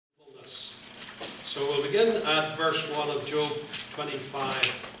So we'll begin at verse 1 of Job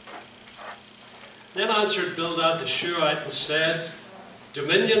 25. Then answered Bildad the Shuhite and said,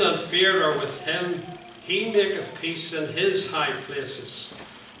 Dominion and fear are with him. He maketh peace in his high places.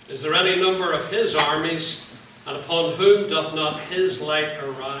 Is there any number of his armies? And upon whom doth not his light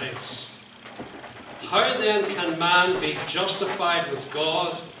arise? How then can man be justified with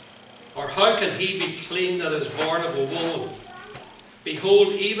God? Or how can he be clean that is born of a woman?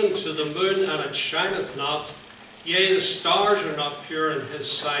 Behold, even to the moon, and it shineth not, yea, the stars are not pure in his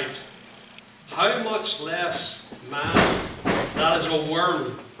sight. How much less man that is a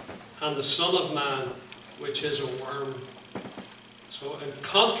worm, and the Son of Man, which is a worm. So in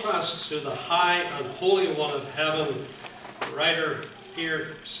contrast to the high and holy one of heaven, the writer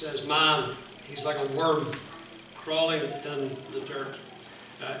here says man, he's like a worm crawling in the dirt.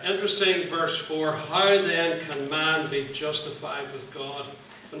 Interesting, verse 4, how then can man be justified with God?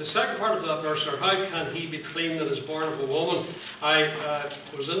 And the second part of that verse, or how can he be clean that is born of a woman? I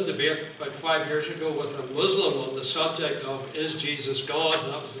was in debate about 5 years ago with a Muslim on the subject of, is Jesus God?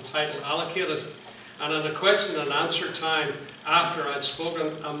 That was the title allocated. And in a question and answer time, after I'd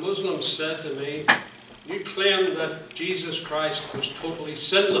spoken, a Muslim said to me, you claim that Jesus Christ was totally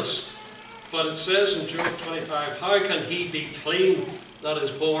sinless, but it says in Job 25, how can he be clean that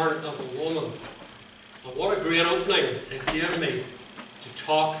is born of a woman? And what a great opening it gave me to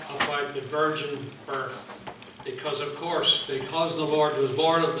talk about the virgin birth. Because of course, because the Lord was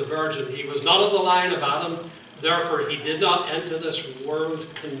born of the Virgin, he was not of the line of Adam, therefore he did not enter this world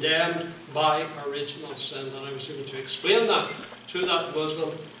condemned by original sin. And I was able to explain that to that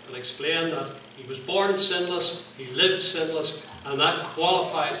Muslim, and explain that he was born sinless, he lived sinless, and that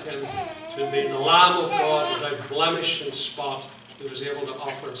qualified him to be the Lamb of God without blemish and spot, who was able to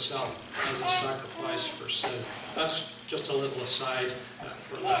offer himself as a sacrifice for sin. That's just a little aside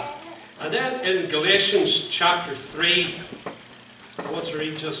for that. And then in Galatians chapter 3, I want to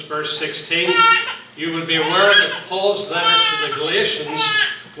read just verse 16. You would be aware that Paul's letter to the Galatians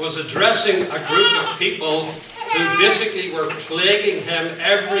was addressing a group of people who basically were plaguing him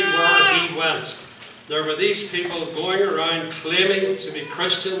everywhere he went. There were these people going around claiming to be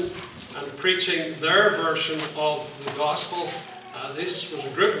Christian and preaching their version of the gospel. This was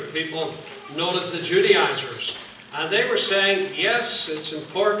a group of people known as the Judaizers. And they were saying, yes, it's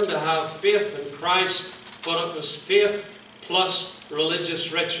important to have faith in Christ, but it was faith plus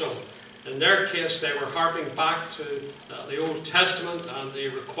religious ritual. In their case, they were harping back to the Old Testament and the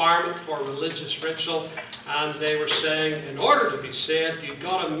requirement for religious ritual. And they were saying, in order to be saved, you've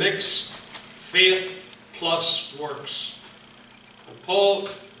got to mix faith plus works. And Paul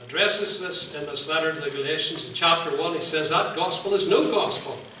addresses this in this letter to the Galatians in chapter 1. He says that gospel is no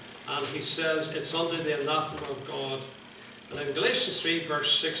gospel. And he says it's under the anathema of God. And in Galatians 3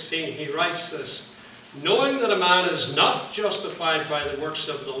 verse 16 he writes this, knowing that a man is not justified by the works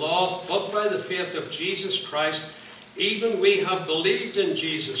of the law, but by the faith of Jesus Christ, even we have believed in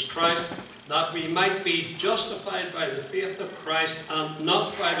Jesus Christ, that we might be justified by the faith of Christ, and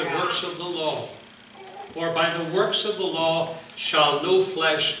not by the works of the law. For by the works of the law shall no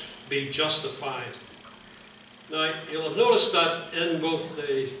flesh be justified. Now, you'll have noticed that in both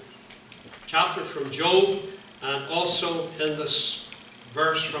the chapter from Job and also in this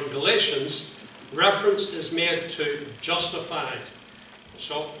verse from Galatians, reference is made to justified.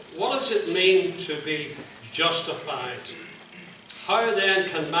 So, what does it mean to be justified? How then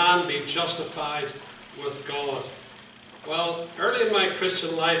can man be justified with God? Well, early in my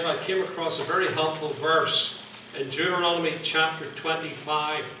Christian life, I came across a very helpful verse in Deuteronomy chapter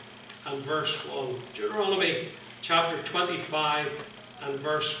 25 and verse 1. Deuteronomy chapter 25 and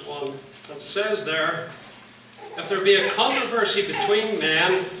verse 1. It says there, if there be a controversy between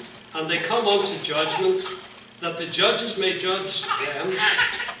men, and they come unto judgment, that the judges may judge them,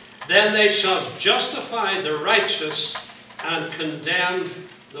 then they shall justify the righteous and condemn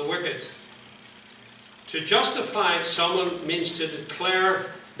the wicked. To justify someone means to declare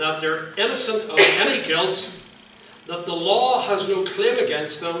that they're innocent of any guilt, that the law has no claim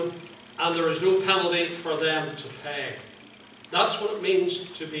against them, and there is no penalty for them to pay. That's what it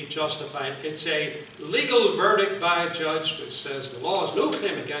means to be justified. It's a legal verdict by a judge which says the law has no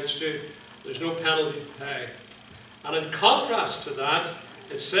claim against you, there's no penalty to pay. And in contrast to that,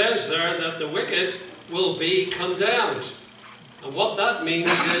 it says there that the wicked will be condemned. And what that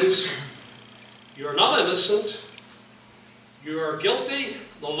means is, you're not innocent, you are guilty,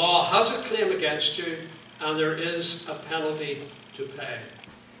 the law has a claim against you, and there is a penalty to pay.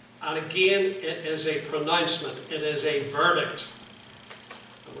 And again, it is a pronouncement, it is a verdict.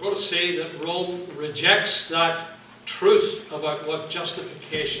 And we're going to see that Rome rejects that truth about what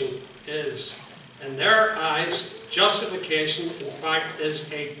justification is. In their eyes, justification, in fact,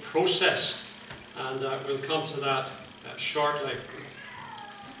 is a process. And we'll come to that shortly.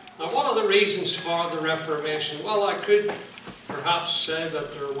 Now, what are the reasons for the Reformation? Well, I could perhaps say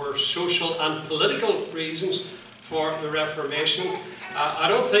that there were social and political reasons for the Reformation. I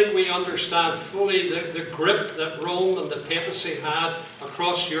don't think we understand fully the grip that Rome and the papacy had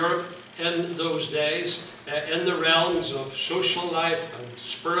across Europe in those days, in the realms of social life and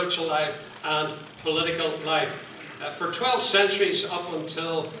spiritual life and political life. For 12 centuries, up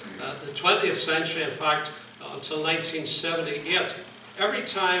until the 20th century, in fact, until 1978, every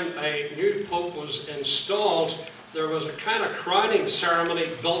time a new pope was installed, there was a kind of crowning ceremony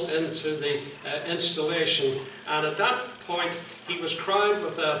built into the installation. And at that point, he was crowned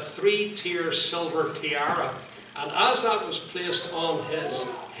with a 3-tier silver tiara. And as that was placed on his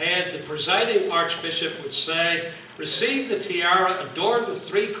head, the presiding archbishop would say, "Receive the tiara adorned with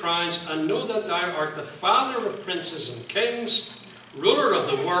 3 crowns, and know that thou art the father of princes and kings, ruler of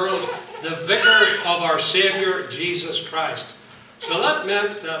the world, the vicar of our Saviour, Jesus Christ." So that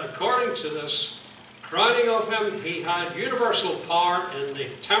meant that according to this crowning of him, he had universal power in the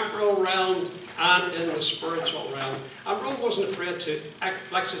temporal realm and in the spiritual realm. And Rome wasn't afraid to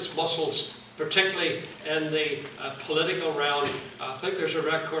flex its muscles, particularly in the political realm. I think there's a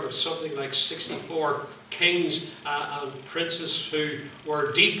record of something like 64 kings and princes who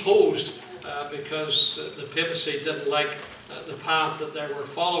were deposed because the papacy didn't like the path that they were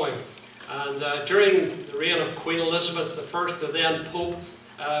following. And during the reign of Queen Elizabeth I, the then Pope,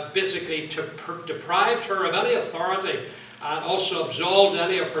 basically deprived her of any authority and also absolved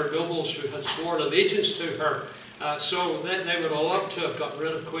any of her nobles who had sworn allegiance to her. So they would have loved to have gotten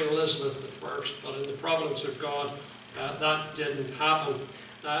rid of Queen Elizabeth I, but in the providence of God, that didn't happen.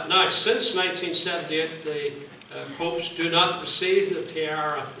 Now, since 1978, the popes do not receive the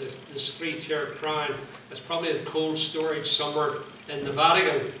tiara, this 3-tier crown. It's probably in cold storage somewhere in the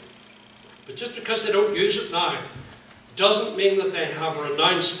Vatican. But just because they don't use it now, doesn't mean that they have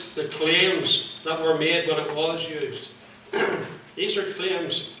renounced the claims that were made when it was used. These are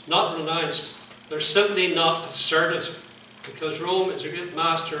claims not renounced. They're simply not asserted, because Rome is a great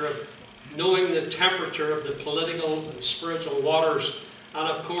master of knowing the temperature of the political and spiritual waters. And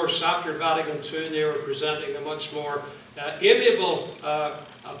of course, after Vatican II, they were presenting a much more amiable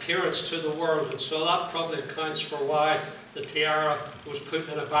appearance to the world. And so that probably accounts for why the tiara was put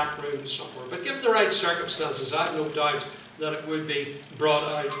in a back room somewhere. But given the right circumstances, I have no doubt that it would be brought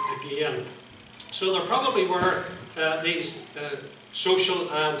out again. So there probably were these social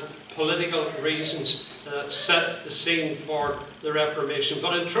and political reasons that set the scene for the Reformation.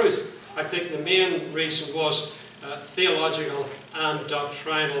 But in truth, I think the main reason was theological and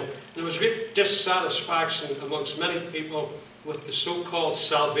doctrinal. There was great dissatisfaction amongst many people with the so-called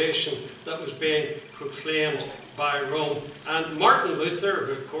salvation that was being proclaimed by Rome. And Martin Luther,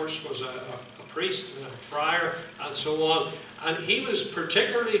 who of course was a priest and a friar and so on, and he was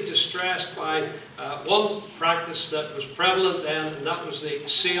particularly distressed by one practice that was prevalent then, and that was the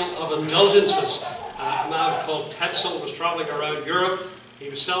sale of indulgences. A man called Tetzel was travelling around Europe. He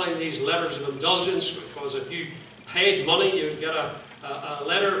was selling these letters of indulgence, which was if you paid money, you would get a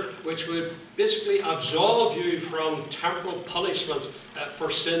letter which would basically absolve you from temporal punishment for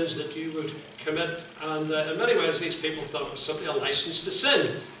sins that you would commit. And in many ways, these people thought it was simply a license to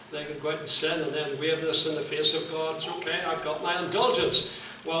sin. They could go out and sin and then wave this in the face of God. It's okay, I've got my indulgence.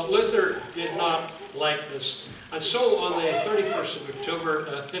 Well, Luther did not like this. And so on the 31st of October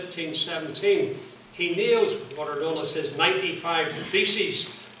 1517, he nailed what are known as his 95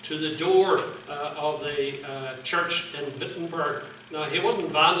 Theses to the door of the church in Wittenberg. Now, he wasn't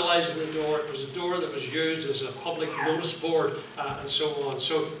vandalizing the door. It was a door that was used as a public notice board and so on.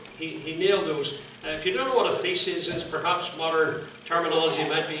 So he nailed those. If you don't know what a thesis is, perhaps modern terminology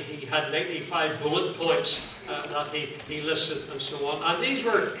might be he had 95 bullet points that he listed and so on. And these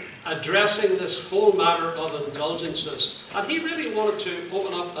were addressing this whole matter of indulgences. And he really wanted to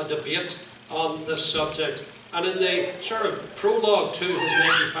open up a debate on this subject. And in the sort of prologue to his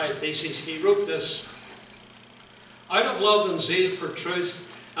 95 Theses, he wrote this: "Out of love and zeal for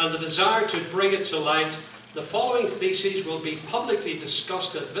truth and the desire to bring it to light, the following theses will be publicly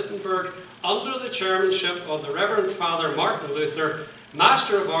discussed at Wittenberg under the chairmanship of the Reverend Father Martin Luther,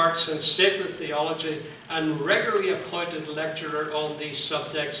 Master of Arts in Sacred Theology and regularly appointed lecturer on these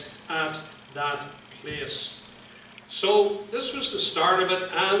subjects at that place." So this was the start of it,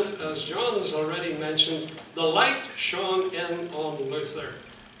 and as John has already mentioned, the light shone in on Luther,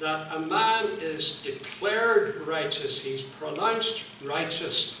 that a man is declared righteous, he's pronounced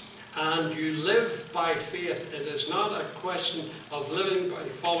righteous, and you live by faith. It is not a question of living by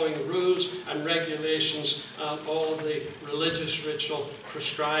following rules and regulations and all of the religious ritual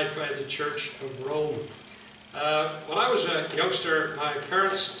prescribed by the Church of Rome. When I was a youngster, my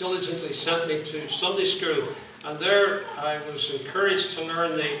parents diligently sent me to Sunday school, and there I was encouraged to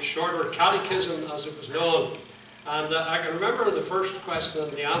learn the shorter catechism, as it was known. And I can remember the first question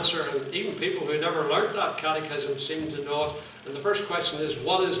and the answer, and even people who never learnt that catechism seem to know it. And the first question is,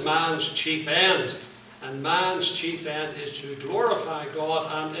 what is man's chief end? And man's chief end is to glorify God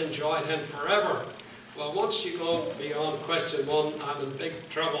and enjoy Him forever. Well, once you go beyond question one, I'm in big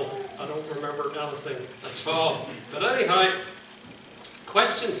trouble. I don't remember anything at all. But anyhow,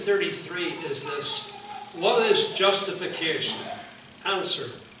 question 33 is this. What is justification?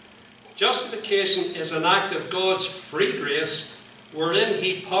 Answer. Justification is an act of God's free grace, wherein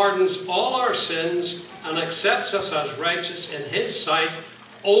He pardons all our sins and accepts us as righteous in His sight,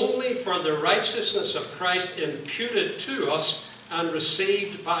 only for the righteousness of Christ imputed to us and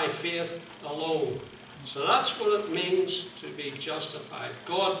received by faith alone. So that's what it means to be justified.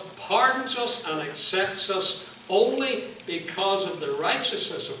 God pardons us and accepts us only because of the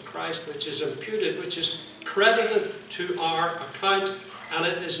righteousness of Christ, which is imputed, which is credited to our account. And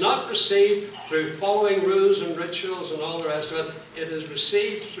it is not received through following rules and rituals and all the rest of it. It is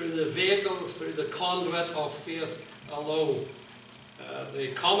received through the vehicle, through the conduit of faith alone. The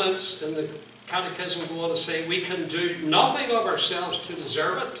comments in the Catechism go on to say, we can do nothing of ourselves to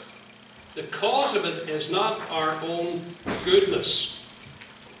deserve it. The cause of it is not our own goodness.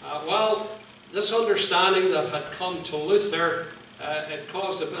 Well, this understanding that had come to Luther, it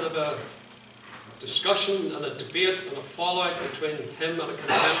caused a bit of a discussion and a debate and a fallout between him and a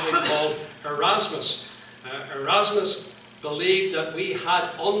contemporary called Erasmus. Erasmus believed that we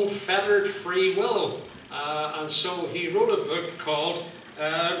had unfettered free will, and so he wrote a book called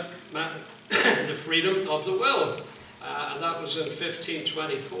The Freedom of the Will, and that was in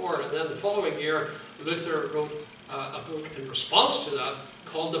 1524. And then the following year, Luther wrote a book in response to that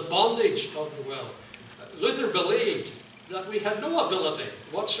called The Bondage of the Will. Luther believed that we had no ability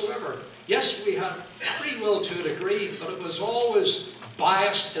whatsoever. Yes, we had free will to a degree, but it was always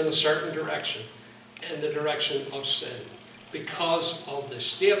biased in a certain direction, in the direction of sin, because of the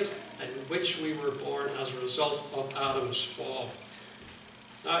state in which we were born as a result of Adam's fall.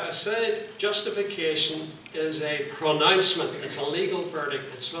 Now, I said justification is a pronouncement. It's a legal verdict.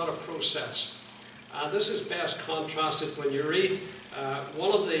 It's not a process. And this is best contrasted when you read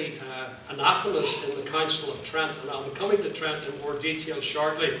one of the anathemas in the Council of Trent, and I'll be coming to Trent in more detail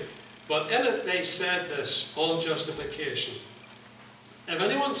shortly, but in it they said this on justification. If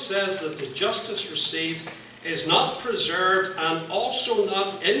anyone says that the justice received is not preserved and also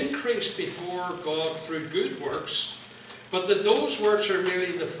not increased before God through good works, but that those works are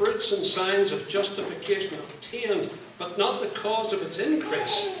merely the fruits and signs of justification obtained, but not the cause of its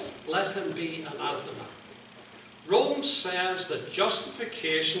increase, let him be anathema. Rome says that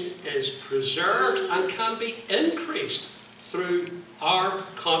justification is preserved and can be increased through our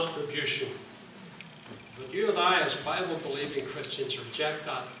contribution. But you and I, as Bible-believing Christians, reject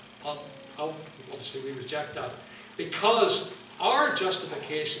that. Obviously, we reject that because our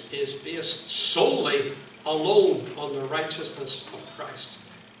justification is based solely alone on the righteousness of Christ.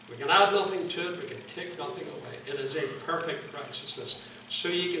 We can add nothing to it, we can take nothing away. It is a perfect righteousness. So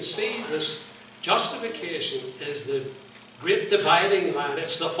you can see this justification is the great dividing line.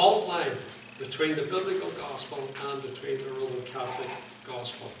 It's the fault line between the biblical gospel and between the Roman Catholic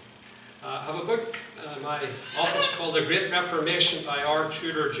gospel. I have a book in my office called The Great Reformation by R.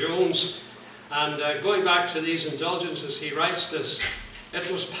 Tudor Jones. And going back to these indulgences, he writes this. It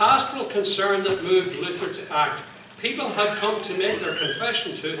was pastoral concern that moved Luther to act. People had come to make their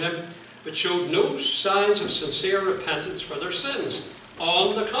confession to him, but showed no signs of sincere repentance for their sins.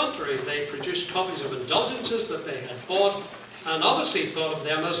 On the contrary, they produced copies of indulgences that they had bought, and obviously thought of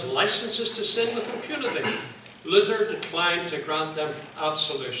them as licenses to sin with impunity. Luther declined to grant them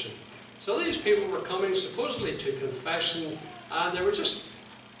absolution. So these people were coming supposedly to confession, and they were just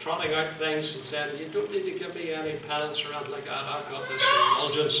trotting out things and saying, you don't need to give me any penance or anything like that, I've got this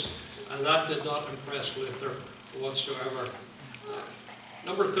indulgence. And that did not impress Luther whatsoever.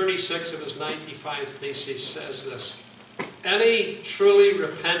 Number 36 of his 95 Theses says this. Any truly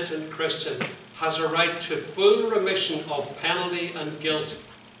repentant Christian has a right to full remission of penalty and guilt,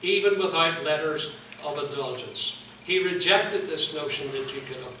 even without letters of indulgence. He rejected this notion that you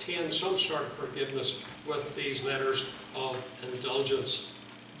could obtain some sort of forgiveness with these letters of indulgence.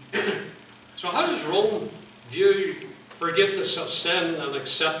 So how does Rome view forgiveness of sin and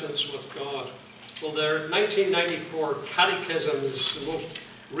acceptance with God? Well, their 1994 catechism is the most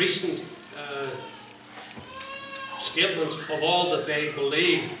recent statement of all that they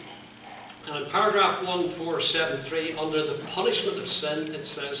believe. And in paragraph 1473, under the punishment of sin, it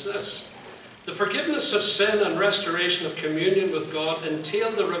says this: the forgiveness of sin and restoration of communion with God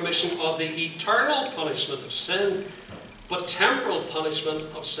entail the remission of the eternal punishment of sin, but temporal punishment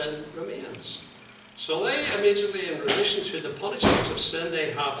of sin remains. So they immediately, in relation to the punishments of sin,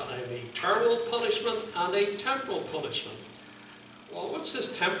 they have an eternal punishment and a temporal punishment. Well, what's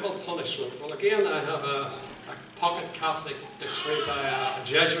this temporal punishment? Well, again, I have a pocket Catholic dictionary by a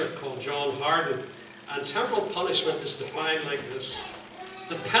Jesuit called John Harden, and temporal punishment is defined like this: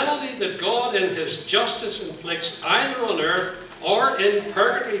 the penalty that God in his justice inflicts either on earth or in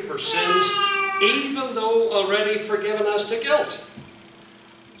purgatory for sins, even though already forgiven as to guilt.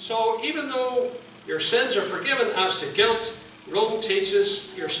 So even though your sins are forgiven as to guilt, Rome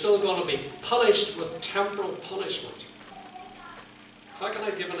teaches you're still going to be punished with temporal punishment. How can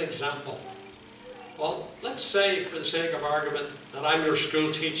I give an example? Well, let's say, for the sake of argument, that I'm your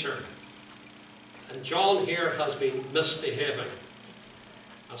school teacher, and John here has been misbehaving.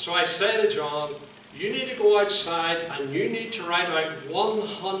 And so I say to John, you need to go outside and you need to write out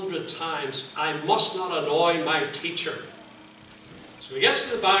 100 times, I must not annoy my teacher. So he gets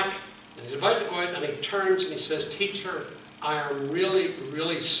to the back, and he's about to go out, and he turns and he says, teacher, I am really,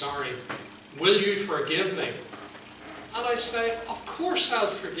 really sorry. Will you forgive me? And I say, of course I'll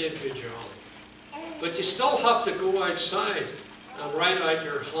forgive you, John. But you still have to go outside and write out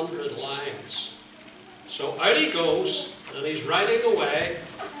your 100 lines. So out he goes, and he's writing away,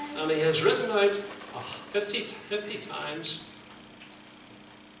 and he has written out 50 times,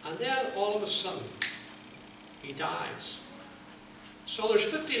 and then all of a sudden, he dies. So there's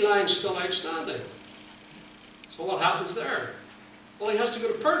 50 lines still outstanding. So what happens there? Well, he has to go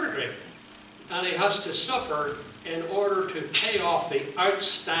to purgatory, and he has to suffer in order to pay off the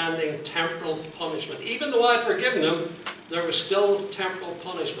outstanding temporal punishment. Even though I'd forgiven him, there was still temporal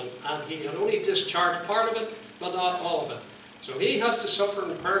punishment, and he had only discharged part of it, but not all of it. So he has to suffer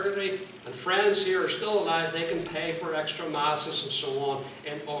in purgatory, and friends here are still alive. They can pay for extra masses and so on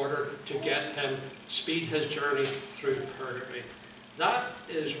in order to get him, speed his journey through purgatory. That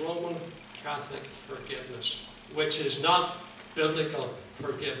is Roman Catholic forgiveness, which is not biblical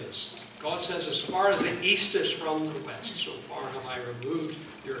forgiveness. God says, as far as the east is from the west, so far have I removed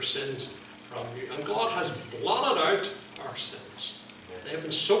your sins from you. And God has blotted out our sins. They have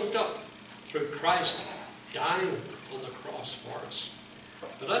been soaked up through Christ dying on the cross for us.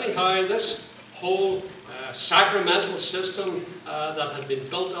 But anyhow, this whole sacramental system that had been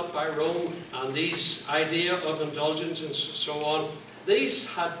built up by Rome, and these idea of indulgence and so on,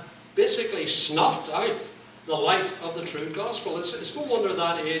 these had basically snuffed out the light of the true gospel. It's no wonder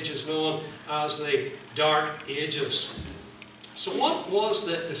that age is known as the Dark Ages. So what was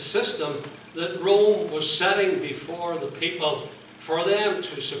the system that Rome was setting before the people for them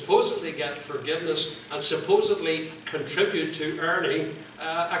to supposedly get forgiveness and supposedly contribute to earning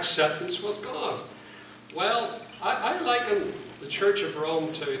acceptance with God? Well, I liken the Church of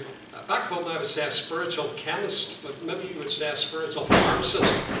Rome to, back home I would say a spiritual chemist, but maybe you would say a spiritual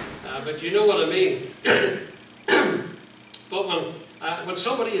pharmacist, but you know what I mean. But when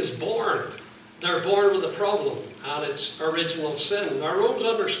somebody is born, they're born with a problem, and it's original sin. Now, Rome's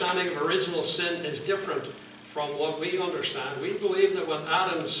understanding of original sin is different from what we understand. We believe that when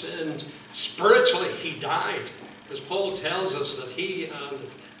Adam sinned, spiritually he died, because Paul tells us that he and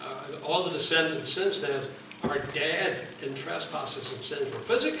all the descendants since then are dead in trespasses and sins. We're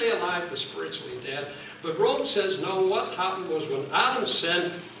physically alive, but spiritually dead. But Rome says, no, what happened was when Adam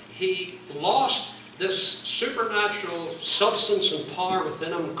sinned, he lost this supernatural substance and power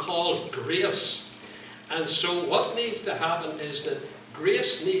within him called grace. And so what needs to happen is that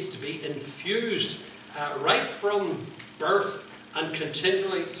grace needs to be infused right from birth and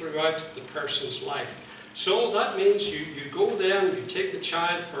continually throughout the person's life. So that means you go then, you take the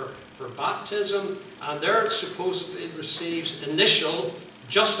child for baptism, and there it supposedly receives initial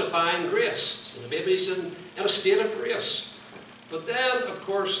justifying grace. So the baby's in a state of grace. But then, of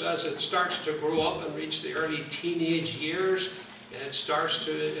course, as it starts to grow up and reach the early teenage years, it starts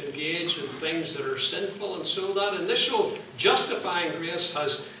to engage in things that are sinful, and so that initial justifying grace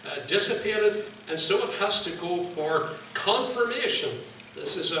has dissipated, and so it has to go for confirmation.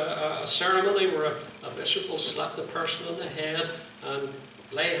 This is a ceremony where a bishop will slap the person on the head and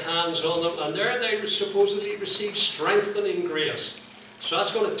lay hands on them, and there they supposedly receive strengthening grace. So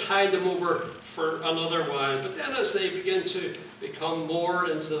that's going to tide them over for another while. But then as they begin to become more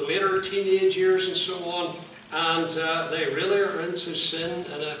into the later teenage years and so on, and they really are into sin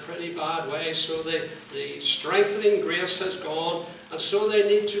in a pretty bad way, so the strengthening grace has gone, And so they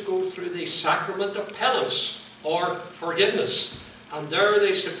need to go through the sacrament of penance or forgiveness. And there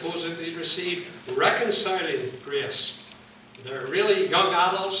they supposedly receive reconciling grace. They're really young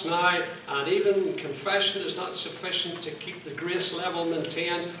adults now, and even confession is not sufficient to keep the grace level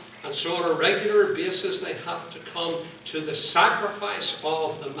maintained. And so on a regular basis they have to come to the sacrifice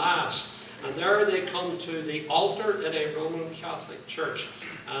of the Mass. And there they come to the altar in a Roman Catholic church.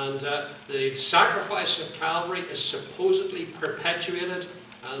 And the sacrifice of Calvary is supposedly perpetuated,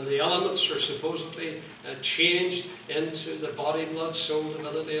 and the elements are supposedly changed into the body, blood, soul,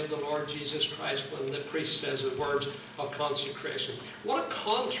 divinity of the Lord Jesus Christ when the priest says the words of consecration. What a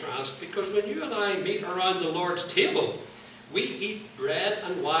contrast, because when you and I meet around the Lord's table, we eat bread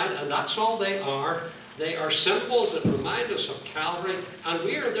and wine, and that's all they are. They are symbols that remind us of Calvary, and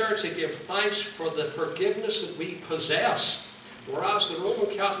we are there to give thanks for the forgiveness that we possess. Whereas the Roman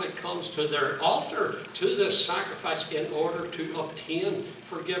Catholic comes to their altar, to this sacrifice, in order to obtain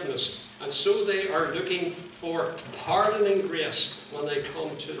forgiveness. And so they are looking for pardoning grace when they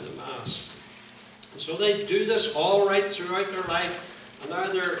come to the Mass. And so they do this all right throughout their life, and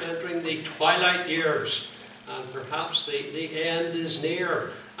now they're entering the twilight years, and perhaps the end is near.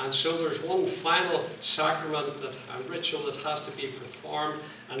 And so there's one final sacrament and ritual that has to be performed,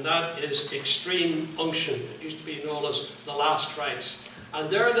 and that is extreme unction. It used to be known as the last rites. And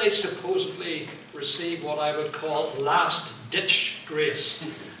there they supposedly receive what I would call last-ditch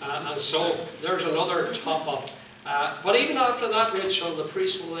grace. And so there's another top-up. But even after that ritual, the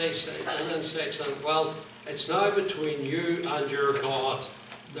priest will then say to them, well, it's now between you and your God.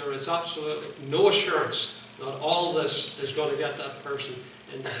 There is absolutely no assurance that all this is going to get that person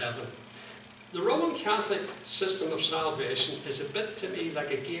into heaven. The Roman Catholic system of salvation is a bit to me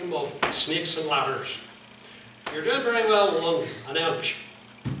like a game of snakes and ladders. You're doing very well one, and then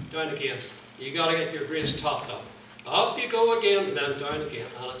down again. You got to get your grace topped up. Up you go again, and then down again.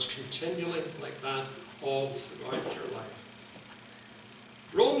 And it's continually like that all throughout your life.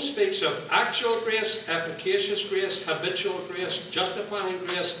 Rome speaks of actual grace, efficacious grace, habitual grace, justifying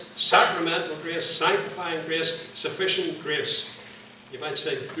grace, sacramental grace, sanctifying grace, sufficient grace. You might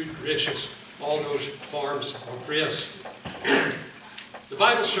say good gracious, all those forms of grace. The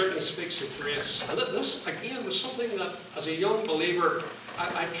Bible certainly speaks of grace. And this, again, was something that, as a young believer,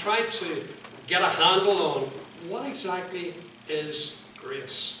 I tried to get a handle on. What exactly is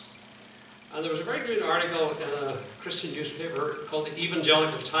grace? And there was a very good article in a Christian newspaper called the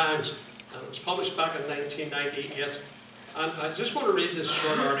Evangelical Times, and it was published back in 1998. And I just want to read this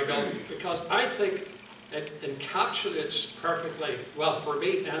short article because I think it encapsulates perfectly, well, for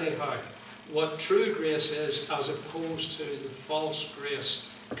me anyhow, what true grace is as opposed to the false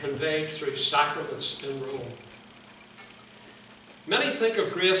grace conveyed through sacraments in Rome. Many think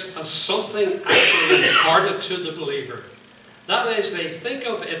of grace as something actually imparted to the believer. That is, they think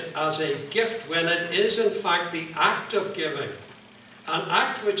of it as a gift when it is in fact the act of giving, an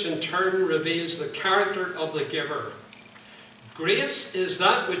act which in turn reveals the character of the giver. Grace is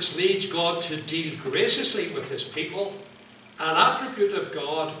that which leads God to deal graciously with his people, an attribute of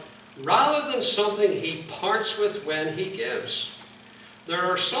God, rather than something he parts with when he gives. There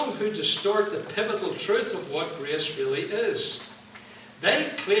are some who distort the pivotal truth of what grace really is.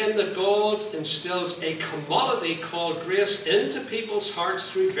 They claim that God instills a commodity called grace into people's hearts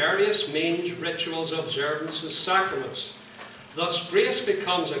through various means, rituals, observances, sacraments. Thus, grace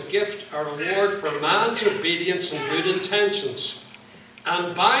becomes a gift, a reward for man's obedience and good intentions.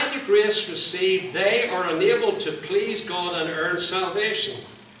 And by the grace received, they are enabled to please God and earn salvation.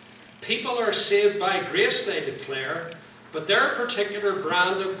 People are saved by grace, they declare, but their particular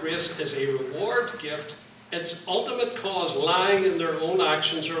brand of grace is a reward gift, its ultimate cause lying in their own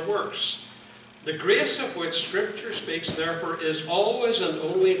actions or works. The grace of which Scripture speaks, therefore, is always and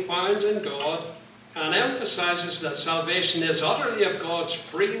only found in God, and emphasizes that salvation is utterly of God's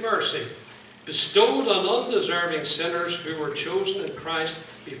free mercy, bestowed on undeserving sinners who were chosen in Christ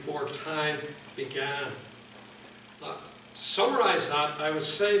before time began. Now, to summarize that, I would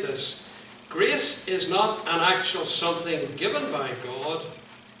say this: grace is not an actual something given by God.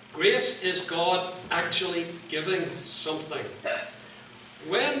 Grace is God actually giving something.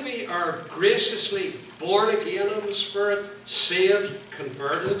 When we are graciously born again in the Spirit, saved,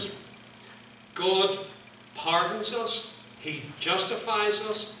 converted, God pardons us, he justifies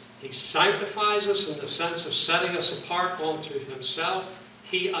us, he sanctifies us in the sense of setting us apart unto himself.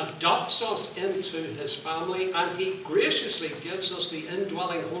 He adopts us into his family, and he graciously gives us the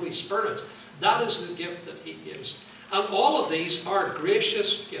indwelling Holy Spirit. That is the gift that he gives. And all of these are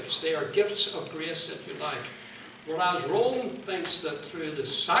gracious gifts. They are gifts of grace, if you like. Whereas Rome thinks that through the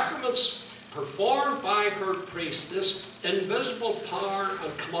sacraments performed by her priest, this invisible power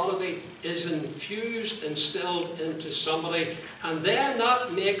and commodity is infused, instilled into somebody, and then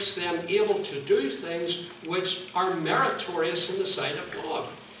that makes them able to do things which are meritorious in the sight of God.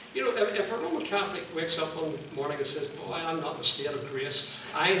 You know, if a Roman Catholic wakes up one morning and says, boy, I'm not in a state of grace,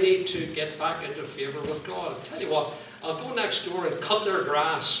 I need to get back into favour with God, I'll tell you what, I'll go next door and cut their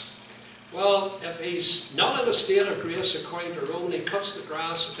grass. Well, if he's not in a state of grace according to Rome and he cuts the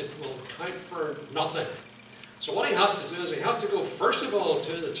grass, it will count for nothing. So what he has to do is he has to go first of all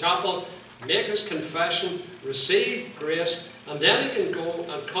to the chapel, make his confession, receive grace, and then he can go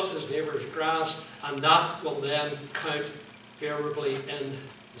and cut his neighbour's grass, and that will then count favourably in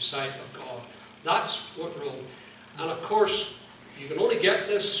the sight of God. That's what Rome. And of course, you can only get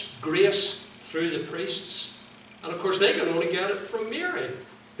this grace through the priests, and of course they can only get it from Mary,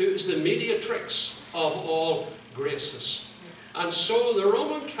 who is the mediatrix of all graces. And so the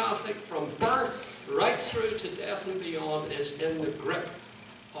Roman Catholic from birth right through to death and beyond is in the grip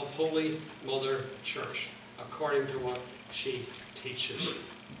of Holy Mother Church, according to what she teaches.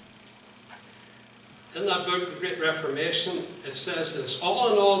 In that book, The Great Reformation, it says this: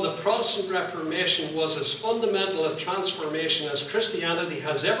 all in all, the Protestant Reformation was as fundamental a transformation as Christianity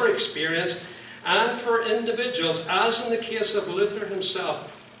has ever experienced, and for individuals, as in the case of Luther himself,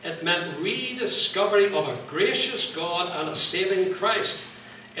 it meant rediscovery of a gracious God and a saving Christ.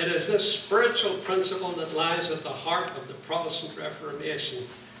 It is this spiritual principle that lies at the heart of the Protestant Reformation.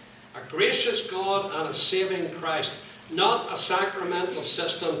 A gracious God and a saving Christ, not a sacramental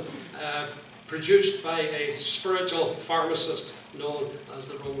system produced by a spiritual pharmacist known as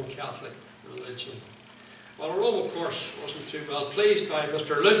the Roman Catholic religion. Well, Rome, of course, wasn't too well pleased by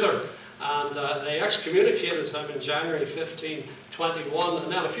Mr. Luther, and they excommunicated him in January 1521,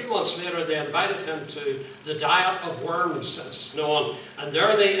 and then a few months later they invited him to the Diet of Worms, as it's known, and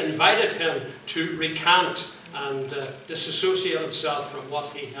there they invited him to recant and disassociate himself from what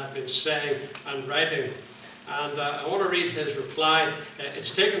he had been saying and writing. And I want to read his reply.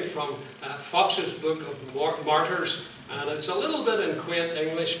 It's taken from Fox's Book of Martyrs, and it's a little bit in quaint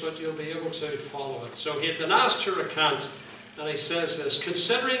English, but you'll be able to follow it. So he had been asked to recant, and he says this: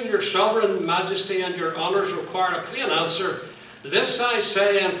 considering your sovereign majesty and your honours require a plain answer, this I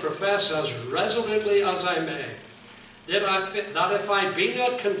say and profess as resolutely as I may, that if I be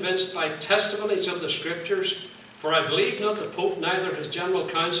not convinced by testimonies of the Scriptures, for I believe not the Pope, neither his general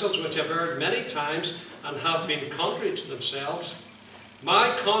councils, which have erred many times, and have been contrary to themselves,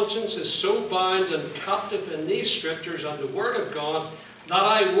 my conscience is so bound and captive in these Scriptures and the Word of God, that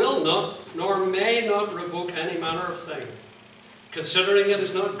I will not, nor may not revoke any manner of thing, considering it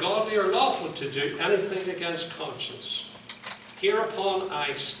is not godly or lawful to do anything against conscience. Hereupon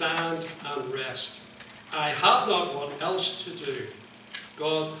I stand and rest. I have not what else to do.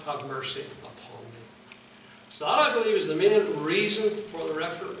 God have mercy upon me. So that, I believe, is the main reason for the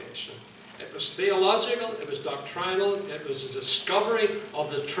Reformation. It was theological, it was doctrinal, it was a discovery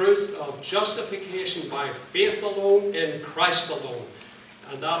of the truth of justification by faith alone, in Christ alone.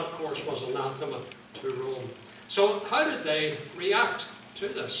 And that, of course, was anathema to Rome. So how did they react to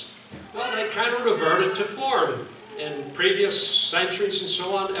this? Well, they kind of reverted to form. In previous centuries and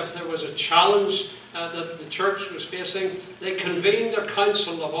so on, if there was a challenge that the church was facing, they convened a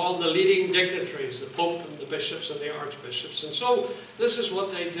council of all the leading dignitaries, the Pope and the bishops and the archbishops. And so this is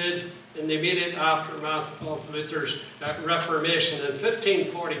what they did in the immediate aftermath of Luther's Reformation. In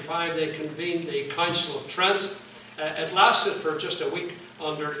 1545 they convened the Council of Trent. It lasted for just a week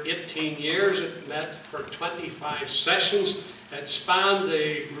under 18 years. It met for 25 sessions. It spanned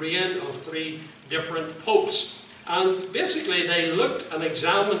the reign of 3 different popes. And basically they looked and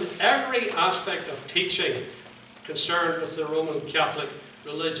examined every aspect of teaching concerned with the Roman Catholic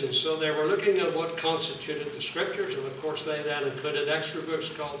religion. So they were looking at what constituted the Scriptures, and of course they then included extra books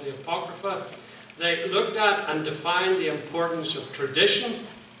called the Apocrypha. They looked at and defined the importance of tradition.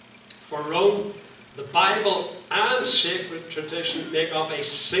 For Rome, the Bible and sacred tradition make up a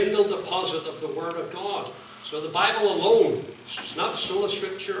single deposit of the Word of God. So the Bible alone, it's not sola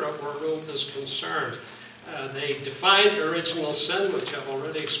scriptura where Rome is concerned. They defined original sin, which I've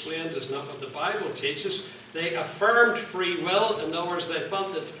already explained is not what the Bible teaches. They affirmed free will. In other words, they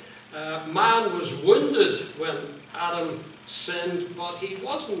felt that man was wounded when Adam sinned, but he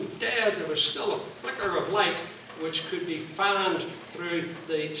wasn't dead. There was still a flicker of light which could be fanned through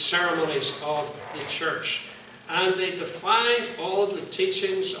the ceremonies of the church. And they defined all of the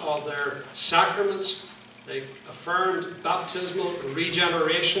teachings of their sacraments. They affirmed baptismal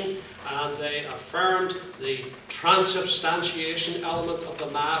regeneration, and they affirmed the transubstantiation element of the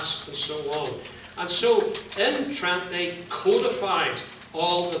Mass, and so on. And so in Trent they codified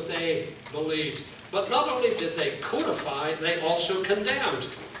all that they believed. But not only did they codify, they also condemned.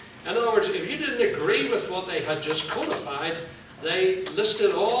 In other words, if you didn't agree with what they had just codified, they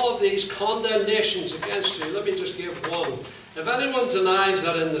listed all of these condemnations against you. Let me just give one. If anyone denies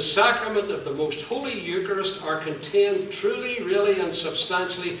that in the sacrament of the most holy Eucharist are contained truly, really, and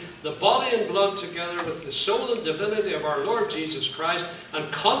substantially the body and blood together with the soul and divinity of our Lord Jesus Christ,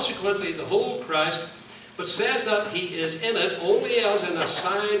 and consequently the whole Christ, but says that he is in it only as in a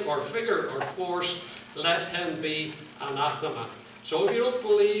sign or figure or force, let him be anathema. So if you don't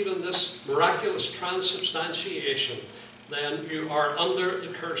believe in this miraculous transubstantiation, then you are under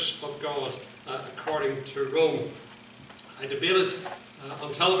the curse of God, according to Rome. I debated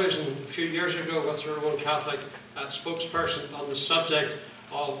on television a few years ago with a Roman Catholic spokesperson on the subject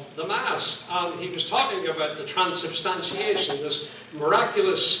of the Mass, and he was talking about the transubstantiation, this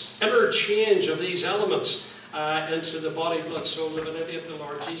miraculous interchange of these elements into the body, blood, soul, divinity of the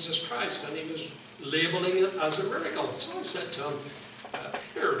Lord Jesus Christ, and he was labelling it as a miracle. So I said to him,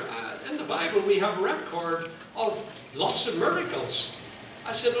 here, in the Bible we have a record of lots of miracles.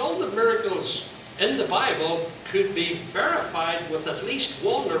 I said all the miracles in the Bible could be verified with at least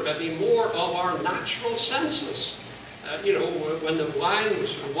one or maybe more of our natural senses. You know, when the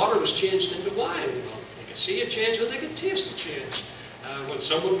water was changed into wine, well, they could see a change and they could taste a change. When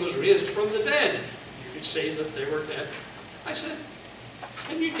someone was raised from the dead, you could see that they were dead. I said,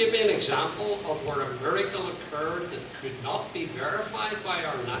 can you give me an example of where a miracle occurred that could not be verified by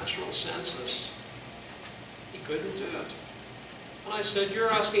our natural senses? He couldn't do it. And I said,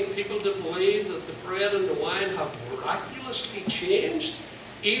 you're asking people to believe that the bread and the wine have miraculously changed,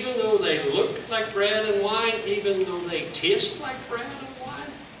 even though they look like bread and wine, even though they taste like bread and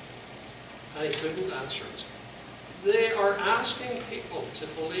wine? And he couldn't answer it. They are asking people to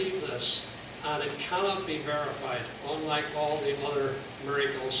believe this, and it cannot be verified, unlike all the other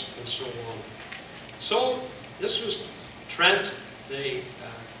miracles and so on. So this was Trent. They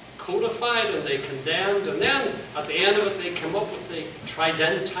codified and they condemned, and then at the end of it they came up with the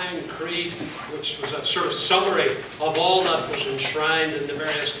Tridentine Creed, which was a sort of summary of all that was enshrined in the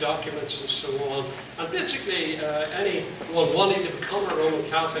various documents and so on. And basically anyone wanting to become a Roman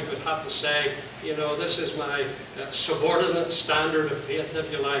Catholic would have to say, you know, this is my subordinate standard of faith,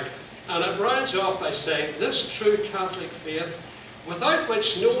 if you like. And it rounds off by saying, this true Catholic faith, without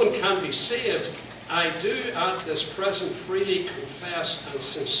which no one can be saved, I do at this present freely confess and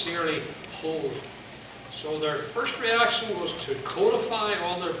sincerely hold. So their first reaction was to codify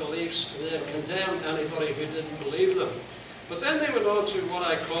all their beliefs and then condemn anybody who didn't believe them. But then they went on to what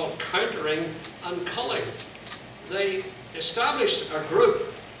I call countering and culling. They established a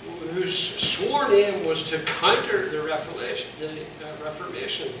group whose sworn aim was to counter the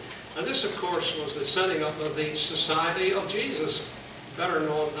Reformation. And this, of course, was the setting up of the Society of Jesus, better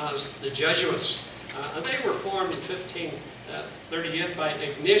known as the Jesuits. And they were formed in 1538 by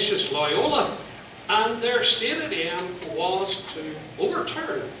Ignatius Loyola, and their stated aim was to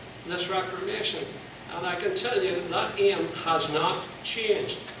overturn this Reformation. And I can tell you that aim has not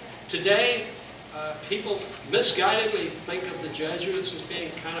changed. Today, people misguidedly think of the Jesuits as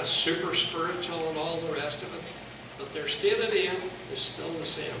being kind of super spiritual and all the rest of it, but their stated aim is still the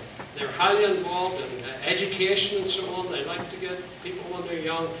same. They're highly involved in education and so on. They like to get people when they're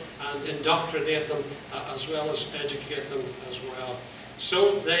young and indoctrinate them as well as educate them as well.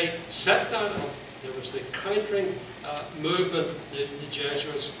 So they set that up. There was the countering movement, the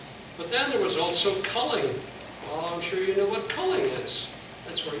Jesuits. But then there was also culling. Well, I'm sure you know what culling is.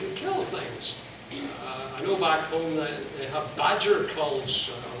 It's where you kill things. I know back home they have badger culls.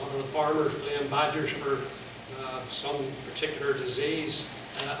 One of the farmers blame badgers for some particular disease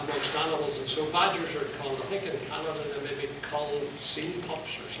amongst animals, and so badgers are culled. I think in Canada they maybe cull seal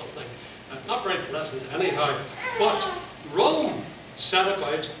pups or something. Not very pleasant anyhow. But Rome set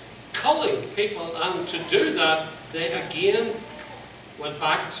about culling people, and to do that they again went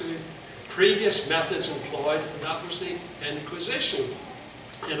back to previous methods employed, and that was the Inquisition.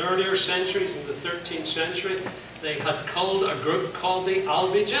 In earlier centuries, in the 13th century, they had culled a group called the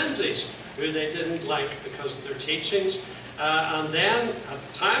Albigenses, who they didn't like because of their teachings. And then, at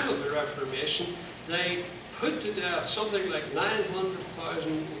the time of the Reformation, they put to death something like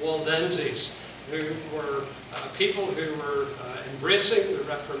 900,000 Waldenses, who were people who were embracing the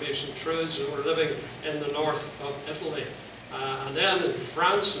Reformation truths and were living in the north of Italy. And then in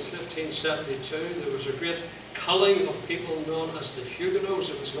France in 1572, there was a great culling of people known as the Huguenots.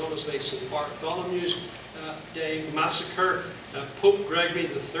 It was known as the St. Bartholomew's Day Massacre. Pope Gregory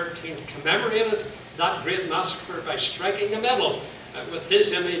XIII commemorated that great massacre by striking a medal with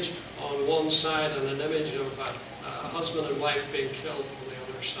his image on one side and an image of a husband and wife being killed on the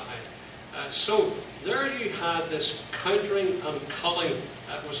other side. So there you had this countering and culling.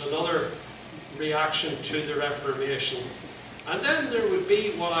 That was another reaction to the Reformation. And then there would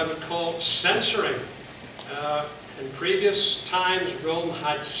be what I would call censoring. In previous times, Rome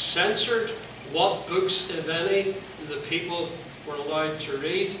had censored what books, if any, the people were allowed to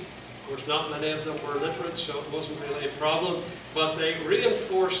read. Of course, not many of them were literate, so it wasn't really a problem. But they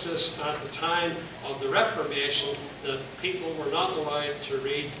reinforced this at the time of the Reformation, that people were not allowed to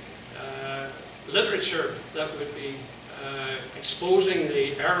read literature that would be exposing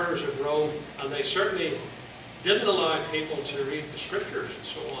the errors of Rome, and they certainly didn't allow people to read the scriptures and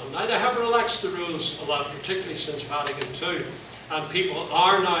so on. Now they have relaxed the rules a lot, particularly since Vatican II, and people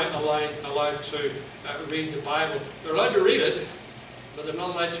are now allowed to read the Bible. They're allowed to read it, but they're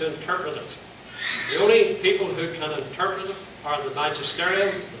not allowed to interpret it. The only people who can interpret it are the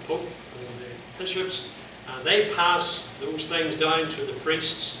magisterium, the Pope and the bishops, and they pass those things down to the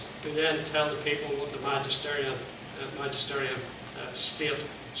priests, who then tell the people what the magisterium state.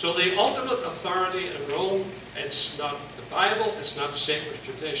 So the ultimate authority in Rome, it's not the Bible, it's not sacred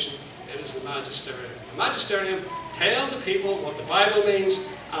tradition, it is the magisterium. The magisterium tell the people what the Bible means,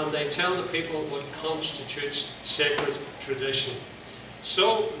 and they tell the people what constitutes sacred tradition.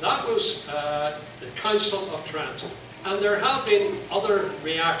 So that was the Council of Trent. And there have been other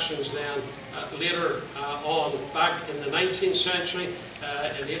reactions then later on. Back in the 19th century,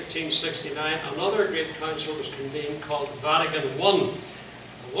 in 1869, another great council was convened called Vatican I.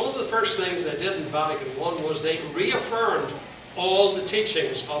 One of the first things they did in Vatican I was they reaffirmed all the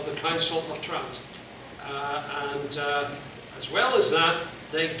teachings of the Council of Trent. As well as that,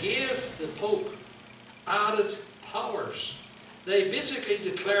 they gave the Pope added powers. They basically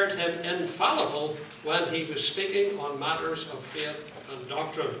declared him infallible when he was speaking on matters of faith and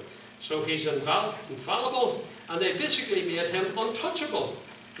doctrine. So he's infallible, and they basically made him untouchable.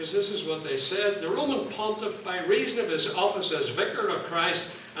 Because this is what they said: the Roman pontiff, by reason of his office as vicar of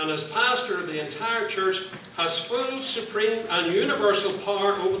Christ and as pastor of the entire church, has full, supreme and universal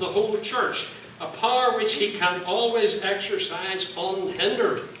power over the whole church, a power which he can always exercise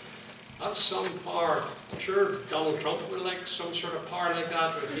unhindered. That's some power. I'm sure Donald Trump would like some sort of power like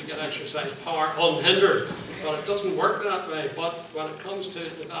that, where he can exercise power unhindered. But it doesn't work that way. But when it comes to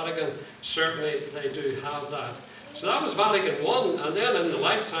the Vatican, certainly they do have that. So that was Vatican I, and then in the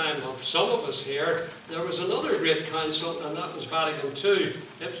lifetime of some of us here, there was another great council, and that was Vatican II.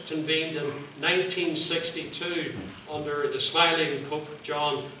 It was convened in 1962 under the smiling Pope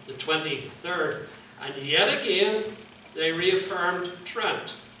John the 23rd. And yet again, they reaffirmed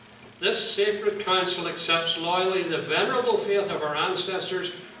Trent. This sacred council accepts loyally the venerable faith of our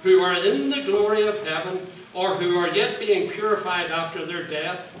ancestors who are in the glory of heaven, or who are yet being purified after their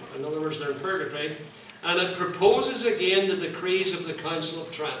death. In other words, they're in purgatory. And it proposes again the decrees of the Council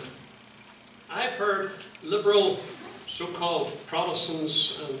of Trent. I've heard liberal so-called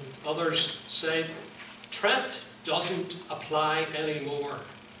Protestants and others say Trent doesn't apply anymore.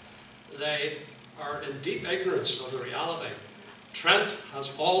 They are in deep ignorance of the reality. Trent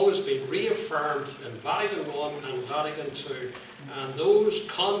has always been reaffirmed in Vatican I and Vatican II, and those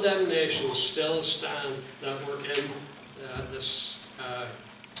condemnations still stand that were in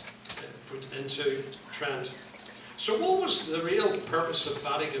put into Trent. So what was the real purpose of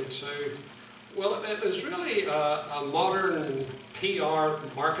Vatican II? Well, it was really a modern PR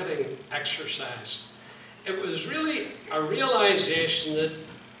marketing exercise. It was really a realization that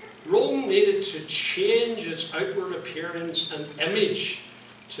Rome needed to change its outward appearance and image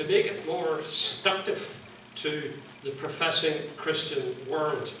to make it more seductive to the professing Christian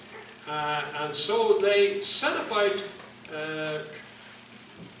world. And so they set about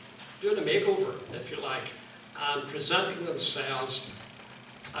doing a makeover, if you like, and presenting themselves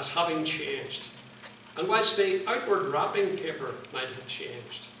as having changed. And whilst the outward wrapping paper might have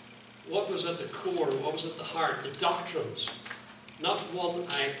changed, what was at the core, what was at the heart, the doctrines, not one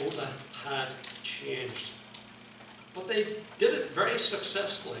iota had changed. But they did it very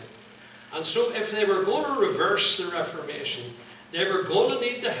successfully. And so if they were going to reverse the Reformation, they were going to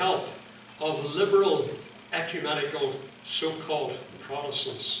need the help of liberal, ecumenical, so-called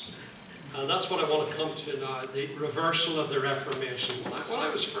Protestants. And that's what I want to come to now, the reversal of the Reformation. When I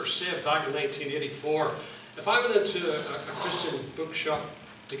was first saved back in 1984, if I went into a Christian bookshop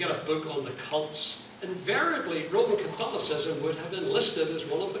to get a book on the cults, invariably Roman Catholicism would have been listed as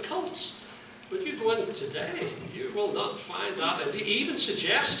one of the cults. But you go in today, you will not find that, and to even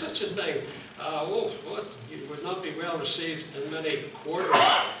suggest such a thing, you would not be well received in many quarters.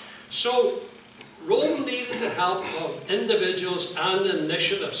 So Rome needed the help of individuals and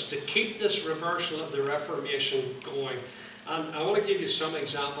initiatives to keep this reversal of the Reformation going. And I want to give you some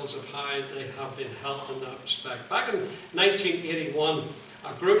examples of how they have been helped in that respect. Back in 1981,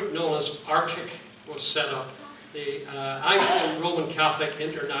 a group known as ARCIC was set up, the Anglican Roman Catholic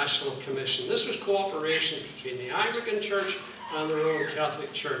International Commission. This was cooperation between the Anglican Church and the Roman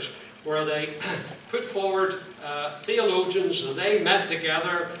Catholic Church, where they put forward theologians, and they met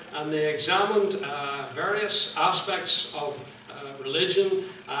together and they examined various aspects of religion,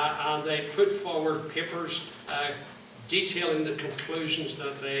 and they put forward papers detailing the conclusions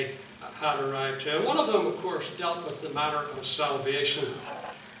that they had arrived to. And one of them, of course, dealt with the matter of salvation.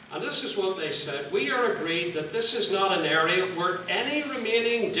 And this is what they said: "We are agreed that this is not an area where any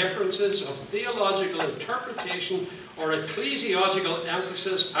remaining differences of theological interpretation or ecclesiological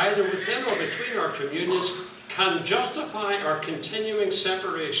emphasis, either within or between our communions, can justify our continuing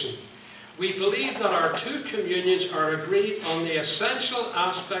separation. We believe that our two communions are agreed on the essential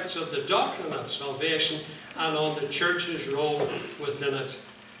aspects of the doctrine of salvation and on the Church's role within it."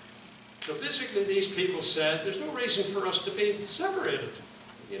 So basically these people said there's no reason for us to be separated.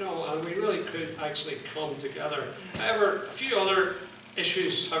 And we really could actually come together. However, a few other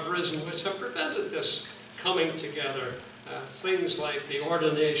issues have arisen which have prevented this coming together. Things like the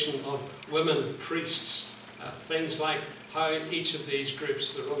ordination of women priests, things like how each of these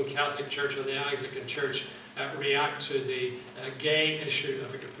groups, the Roman Catholic Church or the Anglican Church, react to the gay issue,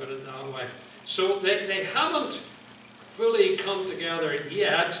 if I could put it that way. So they haven't fully come together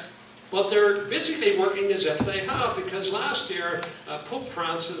yet, but they're basically working as if they have, because last year Pope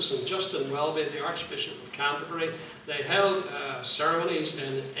Francis and Justin Welby, the Archbishop of Canterbury, they held ceremonies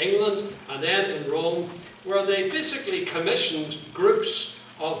in England and then in Rome, where they basically commissioned groups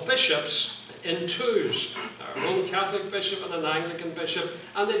of bishops in twos, a Roman Catholic bishop and an Anglican bishop,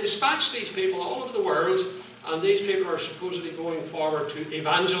 and they dispatched these people all over the world, and these people are supposedly going forward to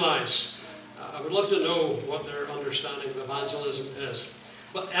evangelize. I would love to know what their understanding of evangelism is.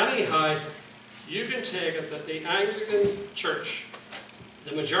 But anyhow, you can take it that the Anglican Church,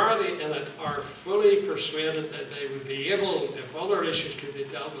 the majority in it, are fully persuaded that they would be able, if other issues could be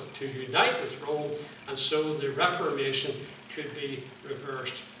dealt with, to unite with Rome, and so the Reformation could be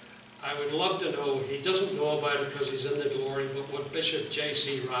reversed. I would love to know, he doesn't know about it because he's in the glory, but what Bishop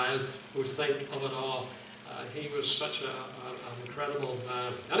J.C. Ryle would think of it all. He was such an incredible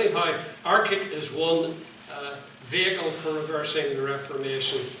man. Anyhow, ARCIC is one vehicle for reversing the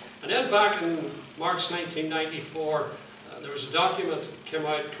Reformation. And then back in March 1994, there was a document that came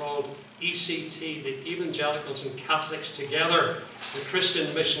out called ECT, the Evangelicals and Catholics Together, the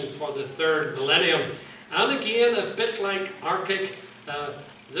Christian Mission for the Third Millennium. And again, a bit like ARCIC,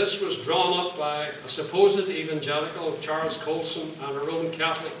 this was drawn up by a supposed evangelical, Charles Colson, and a Roman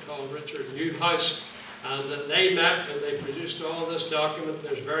Catholic called Richard Newhouse. And they met and they produced all this document.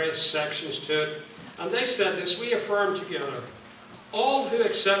 There's various sections to it. And they said this: "We affirm together, all who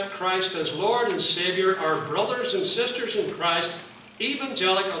accept Christ as Lord and Saviour are brothers and sisters in Christ.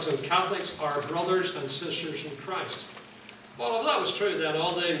 Evangelicals and Catholics are brothers and sisters in Christ." Well, if that was true, then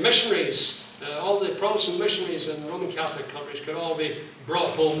all the missionaries, all the Protestant missionaries in Roman Catholic countries could all be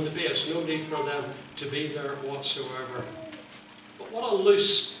brought home to base. No need for them to be there whatsoever. But what a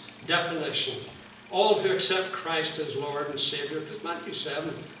loose definition. All who accept Christ as Lord and Saviour. Because Matthew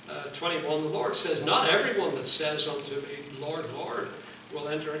 7:21, the Lord says, "Not everyone that says unto me, Lord, Lord, will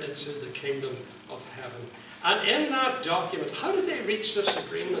enter into the kingdom of heaven." And in that document, how did they reach this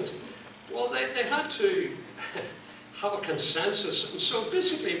agreement? Well, they had to have a consensus. And so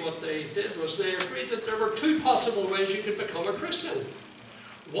basically what they did was they agreed that there were two possible ways you could become a Christian.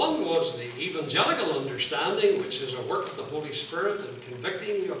 One was the evangelical understanding, which is a work of the Holy Spirit in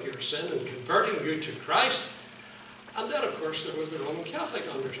convicting you of your sin and converting you to Christ. And then, of course, there was the Roman Catholic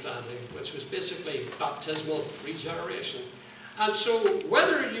understanding, which was basically baptismal regeneration. And so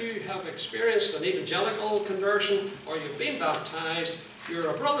whether you have experienced an evangelical conversion or you've been baptized,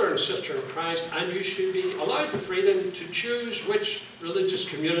 you're a brother and sister in Christ, and you should be allowed the freedom to choose which religious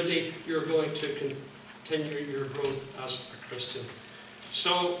community you're going to continue your growth as a Christian.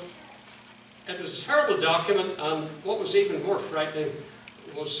 So it was a terrible document, and what was even more frightening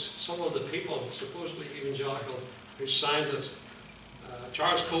was some of the people, supposedly evangelical, who signed it.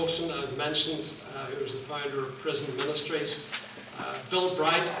 Charles Colson, I mentioned, who was the founder of Prison Ministries. Bill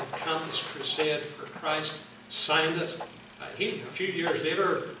Bright of Campus Crusade for Christ signed it. He, a few years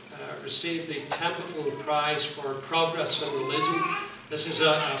later, received the Templeton Prize for Progress in Religion. This is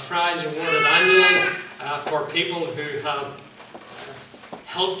a prize awarded annually for people who have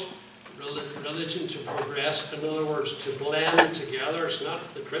helped religion to progress. In other words, to blend together. It's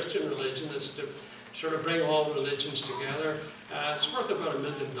not the Christian religion, it's to sort of bring all religions together. It's worth about $1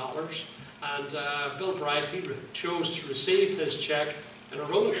 million. And Bill Bright, he chose to receive his check in a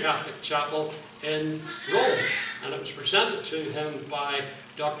Roman Catholic chapel in Rome. And it was presented to him by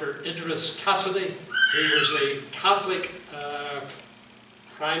Dr. Idris Cassidy, who was a Catholic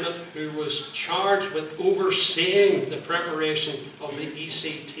primate who was charged with overseeing the preparation of the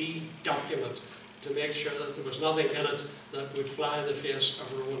ECT document to make sure that there was nothing in it that would fly in the face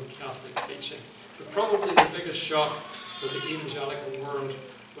of Roman Catholic teaching. But probably the biggest shock for the evangelical world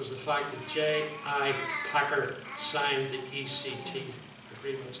was the fact that J.I. Packer signed the ECT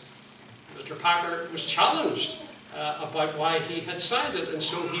agreement. Mr. Packer was challenged about why he had signed it, and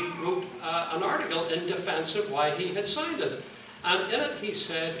so he wrote an article in defense of why he had signed it. And in it he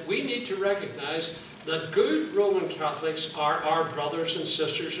said, we need to recognize that good Roman Catholics are our brothers and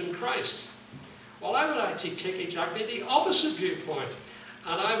sisters in Christ. Well, I would actually take exactly the opposite viewpoint.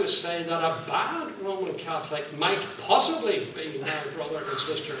 And I would say that a bad Roman Catholic might possibly be my brother and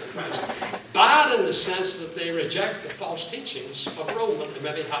sister in Christ. Bad in the sense that they reject the false teachings of Rome that they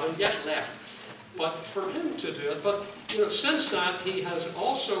maybe haven't yet left. But for him to do it, but since that he has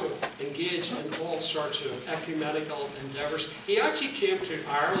also engaged in all sorts of ecumenical endeavours. He actually came to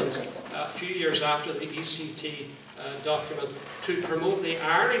Ireland a few years after the ECT document to promote the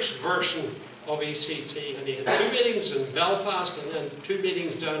Irish version of ECT, and he had 2 meetings in Belfast and then 2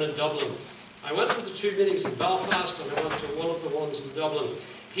 meetings down in Dublin. I went to the 2 meetings in Belfast and I went to one of the ones in Dublin.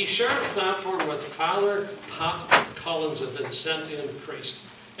 He shared a platform with Father Pat Collins, a Vincentian priest.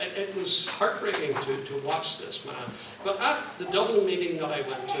 It was heartbreaking to watch this man. But at the Dublin meeting that I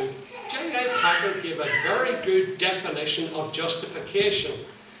went to, J.I. Packer gave a very good definition of justification.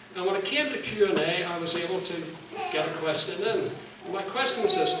 And when it came to Q&A, I was able to get a question in. And my question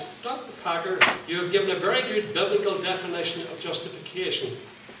was this: Dr. Packer, you have given a very good biblical definition of justification.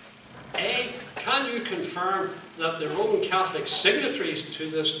 A, can you confirm that the Roman Catholic signatories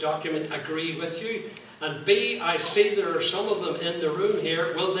to this document agree with you? And B, I see there are some of them in the room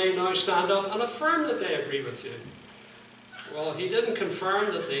here. Will they now stand up and affirm that they agree with you? Well, he didn't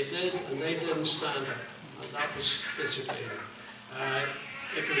confirm that they did, and they didn't stand up. And that was basically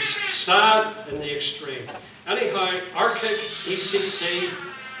it was sad in the extreme. Anyhow, Archic, ECT,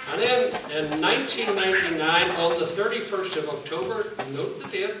 and then in 1999, on the 31st of October, note the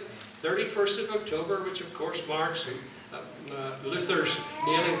date, 31st of October, which of course marks Luther's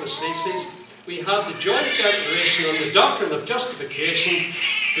nailing of theses, we had the joint declaration on the doctrine of justification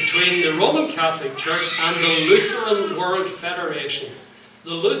between the Roman Catholic Church and the Lutheran World Federation.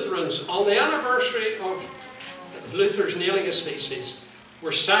 The Lutherans, on the anniversary of Luther's nailing his theses,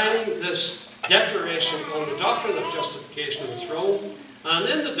 were signing this declaration on the doctrine of justification with Rome. And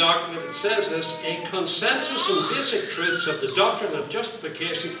in the document it says this: a consensus on basic truths of the doctrine of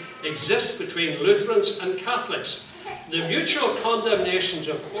justification exists between Lutherans and Catholics. The mutual condemnations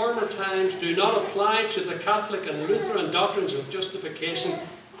of former times do not apply to the Catholic and Lutheran doctrines of justification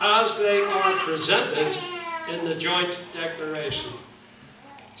as they are presented in the joint declaration.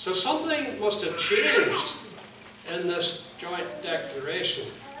 So something must have changed in this joint declaration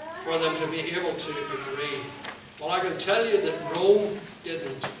for them to be able to agree. Well, I can tell you that Rome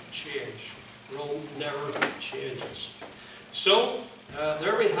didn't change. Rome never changes. So,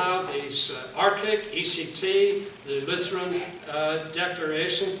 there we have these Archic, ECT, the Lutheran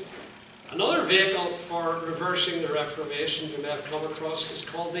Declaration. Another vehicle for reversing the Reformation you may have come across is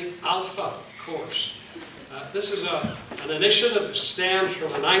called the Alpha Course. This is an initiative that stems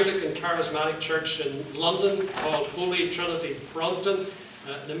from an Anglican charismatic church in London called Holy Trinity Brompton.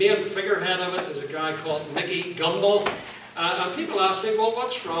 The main figurehead of it is a guy called Nicky Gumbel. And people ask me, well,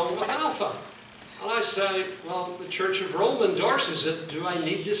 what's wrong with Alpha? And I say, well, the Church of Rome endorses it. Do I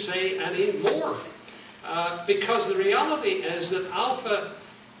need to say any more? Because the reality is that Alpha,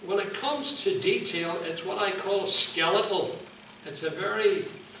 when it comes to detail, it's what I call skeletal. It's a very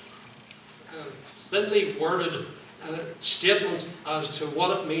thinly worded statement as to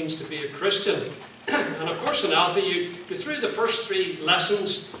what it means to be a Christian. And of course in Alpha you go through the first 3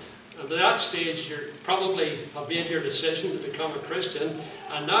 lessons, and by that stage you probably have made your decision to become a Christian,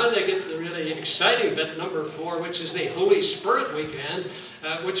 and now they get to the really exciting bit, number 4, which is the Holy Spirit weekend,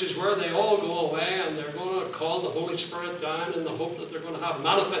 which is where they all go away and they're going to call the Holy Spirit down in the hope that they're going to have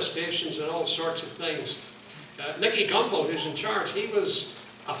manifestations and all sorts of things. Nicky Gumbel, who's in charge, he was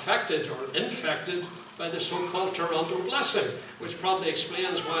affected or infected by the so-called Toronto blessing, which probably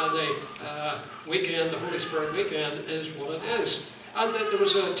explains why the weekend, the Holy Spirit weekend, is what it is. And there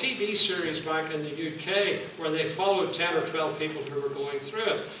was a TV series back in the UK where they followed 10 or 12 people who were going through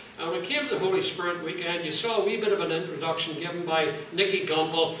it. And when it came to the Holy Spirit weekend, you saw a wee bit of an introduction given by Nicky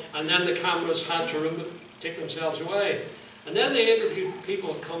Gumbel, and then the cameras had to take themselves away. And then they interviewed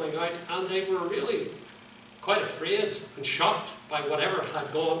people coming out, and they were really quite afraid and shocked by whatever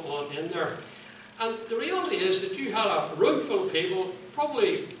had gone on in there. And the reality is that you had a room full of people,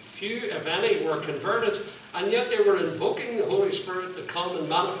 probably few, if any, were converted, and yet they were invoking the Holy Spirit to come and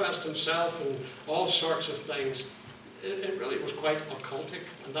manifest himself and all sorts of things. It really was quite occultic,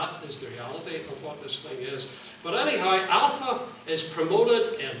 and that is the reality of what this thing is. But anyhow, Alpha is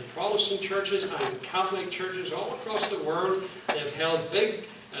promoted in Protestant churches and Catholic churches all across the world. They've held big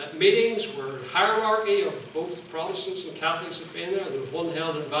meetings where hierarchy of both Protestants and Catholics have been there. There was one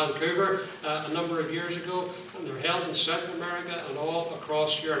held in Vancouver a number of years ago, and they're held in South America and all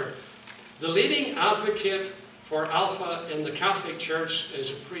across Europe. The leading advocate for Alpha in the Catholic Church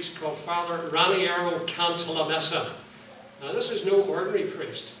is a priest called Father Raniero Cantalamessa. Now, this is no ordinary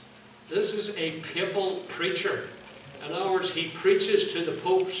priest. This is a papal preacher. In other words, he preaches to the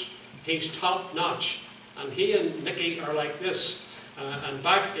popes. He's top-notch. And he and Nicky are like this. And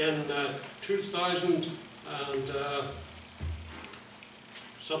back in 2000 and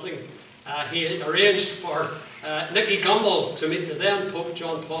something, he arranged for Nicky Gumbel to meet the then Pope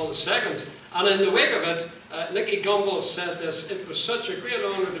John Paul II. And in the wake of it, Nicky Gumbel said this: "It was such a great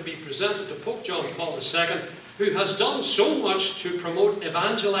honour to be presented to Pope John Paul II, who has done so much to promote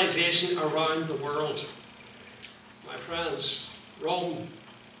evangelization around the world." My friends, Rome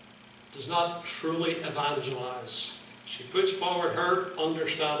does not truly evangelize. She puts forward her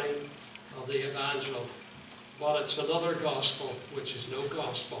understanding of the evangel, but it's another gospel, which is no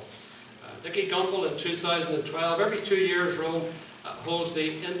gospel. Nicky Gumbel in 2012, every 2 years Rome holds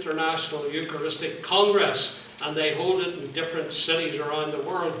the International Eucharistic Congress, and they hold it in different cities around the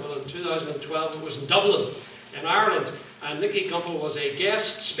world. Well, in 2012 it was in Dublin, in Ireland, and Nicky Gumbel was a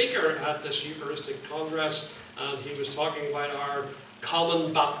guest speaker at this Eucharistic Congress, and he was talking about our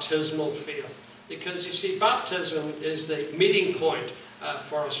common baptismal faith. Because you see, baptism is the meeting point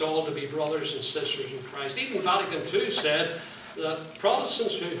for us all to be brothers and sisters in Christ. Even Vatican II said that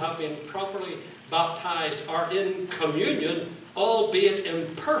Protestants who have been properly baptized are in communion, albeit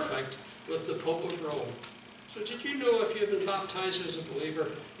imperfect, with the Pope of Rome. So did you know if you've been baptized as a believer,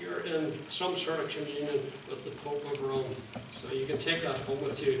 you're in some sort of communion with the Pope of Rome? So you can take that home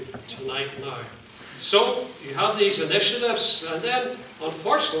with you tonight now. So you have these initiatives, and then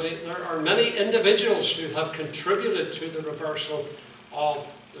unfortunately there are many individuals who have contributed to the reversal of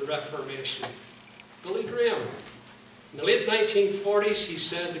the Reformation. Billy Graham. In the late 1940s, he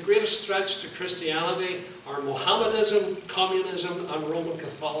said the greatest threats to Christianity are Mohammedanism, communism, and Roman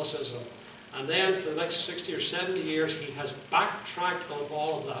Catholicism. And then for the next 60 or 70 years, he has backtracked on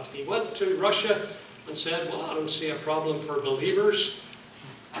all of that. He went to Russia and said, well, I don't see a problem for believers.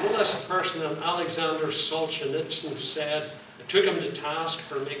 No less a person than Alexander Solzhenitsyn said, it took him to task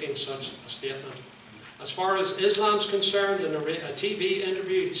for making such a statement. As far as Islam's concerned, in a TV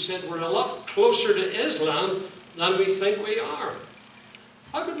interview, he said, we're a lot closer to Islam than we think we are.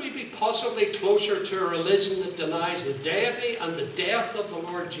 How could we be possibly closer to a religion that denies the deity and the death of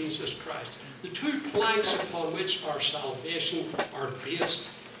the Lord Jesus Christ? The two planks upon which our salvation are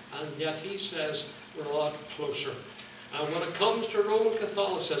based. And yet he says we're a lot closer. And when it comes to Roman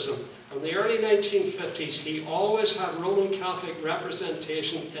Catholicism, from the early 1950s, he always had Roman Catholic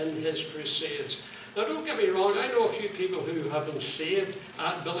representation in his crusades. Now don't get me wrong, I know a few people who have been saved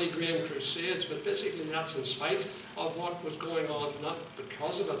at Billy Graham crusades, but basically that's in spite of what was going on, not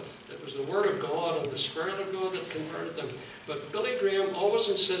because of it. It was the Word of God and the Spirit of God that converted them. But Billy Graham always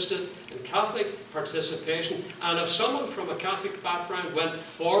insisted in Catholic participation, and if someone from a Catholic background went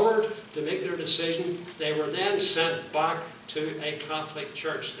forward to make their decision, they were then sent back to a Catholic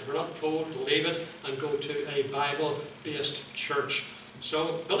church. They were not told to leave it and go to a Bible-based church.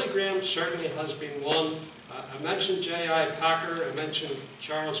 So Billy Graham certainly has been one. I mentioned J.I. Packer, I mentioned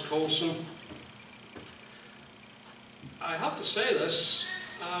Charles Colson. I have to say this,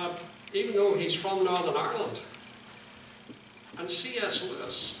 even though he's from Northern Ireland. And C.S.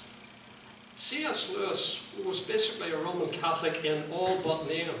 Lewis. C.S. Lewis was basically a Roman Catholic in all but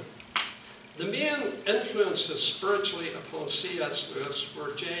name. The main influences spiritually upon C.S. Lewis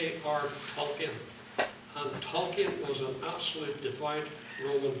were J.R. Tolkien. And Tolkien was an absolute devout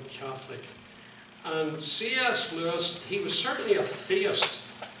Roman Catholic. And C.S. Lewis, he was certainly a theist,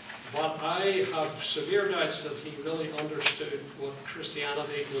 but I have severe doubts that he really understood what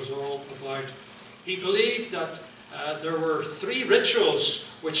Christianity was all about. He believed that there were three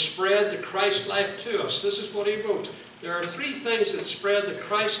rituals which spread the Christ life to us. This is what he wrote. there are three things that spread the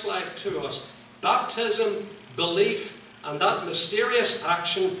Christ life to us: baptism, belief, and that mysterious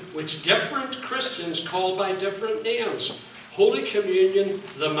action which different Christians call by different names: Holy Communion,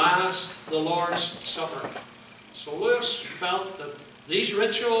 the Mass, the Lord's Supper. So Lewis felt that these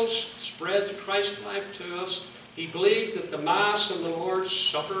rituals spread the Christ life to us. He believed that the Mass and the Lord's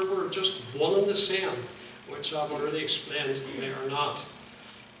Supper were just one and the same, which I've already explained they are not.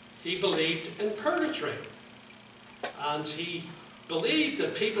 He believed in purgatory, and he believed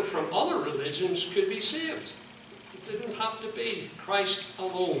that people from other religions could be saved. It didn't have to be Christ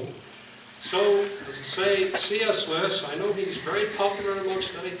alone. So, as I say, C.S. Lewis, I know he's very popular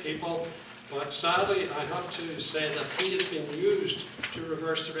amongst many people, but sadly I have to say that he has been used to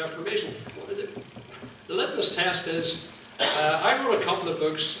reverse the Reformation. The litmus test is, I wrote a couple of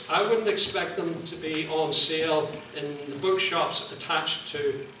books. I wouldn't expect them to be on sale in the bookshops attached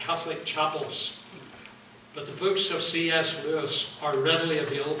to Catholic chapels. But the books of C.S. Lewis are readily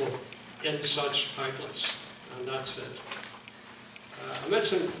available in such outlets, and that's it. I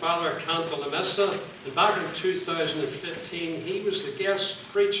mentioned Father Cantalamessa, and back in 2015 he was the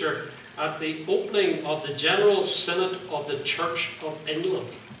guest preacher at the opening of the General Synod of the Church of England.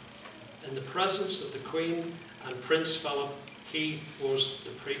 In the presence of the Queen and Prince Philip, he was the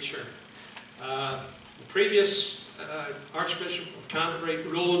preacher. The previous Archbishop of Canterbury,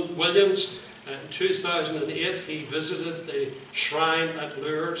 Roland Williams, in 2008 he visited the shrine at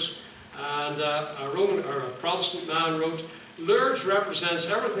Lourdes, and a Protestant man wrote, "Lourdes represents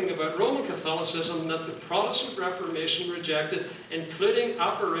everything about Roman Catholicism that the Protestant Reformation rejected, including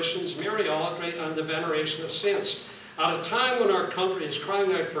apparitions, Mariolatry, and the veneration of saints. At a time when our country is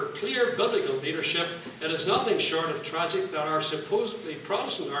crying out for clear biblical leadership, it is nothing short of tragic that our supposedly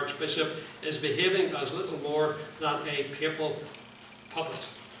Protestant Archbishop is behaving as little more than a papal puppet."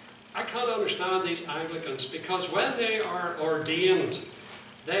 I can't understand these Anglicans, because when they are ordained,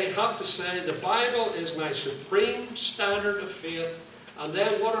 they have to say, the Bible is my supreme standard of faith, and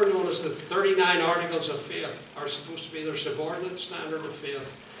then what are known as the 39 Articles of Faith are supposed to be their subordinate standard of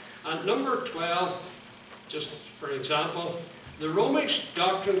faith. And number 12, just for example, the Romish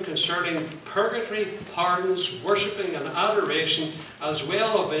doctrine concerning purgatory, pardons, worshipping and adoration, as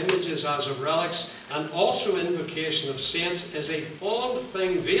well of images as of relics, and also invocation of saints, is a fond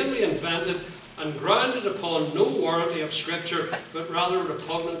thing vainly invented and grounded upon no warranty of Scripture, but rather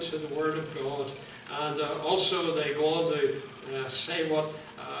repugnant to the Word of God. And also they go on to say what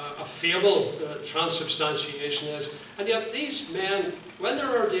a fable transubstantiation is. And yet these men, when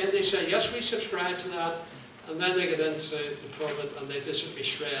they're ordained, they say, yes, we subscribe to that, and then they get into the pulpit and they basically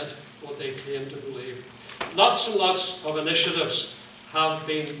shred what they claim to believe. Lots and lots of initiatives have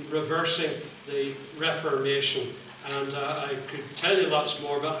been reversing the Reformation. And I could tell you lots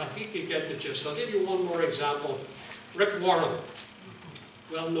more, but I think you get the gist. I'll give you one more example. Rick Warren,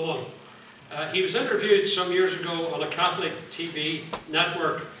 well known. He was interviewed some years ago on a Catholic TV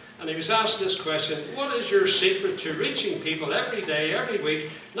network, and he was asked this question: what is your secret to reaching people every day, every week,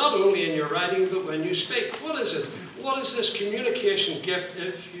 not only in your writing, but when you speak? What is it? What is this communication gift,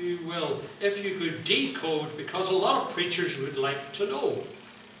 if you will, if you could decode, because a lot of preachers would like to know?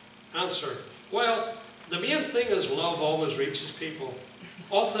 Answer: well, the main thing is love always reaches people.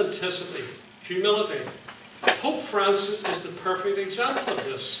 Authenticity, humility. Pope Francis is the perfect example of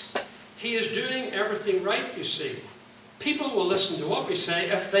this. He is doing everything right, you see. People will listen to what we say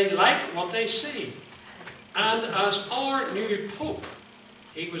if they like what they see. And as our new Pope,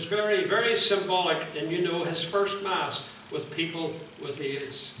 he was very, very symbolic in, you know, his first Mass with people with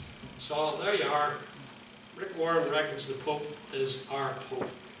AIDS. So there you are. Rick Warren reckons the Pope is our Pope.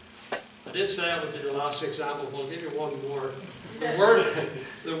 I did say that would be the last example, but I'll give you one more.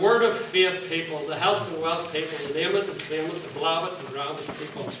 The word of faith people, the health and wealth people, the name it and claim it, the blab it and grab it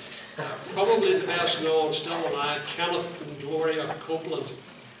people. Probably the best known, still alive, Kenneth and Gloria Copeland.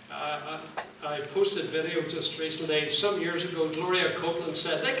 I posted a video just recently. Some years ago, Gloria Copeland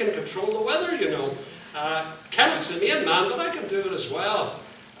said, they can control the weather, you know. Kenneth's the main man, but I can do it as well.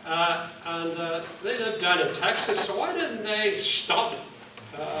 They live down in Texas, so why didn't they stop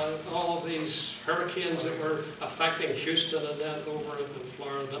all of these hurricanes that were affecting Houston and then over in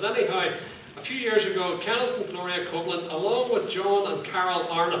Florida? But anyhow, a few years ago, Kenneth and Gloria Copeland, along with John and Carol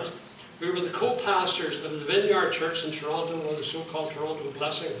Arnott, who were the co-pastors of the Vineyard Church in Toronto, where the so-called Toronto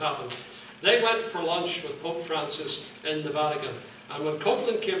Blessing happened, they went for lunch with Pope Francis in the Vatican. And when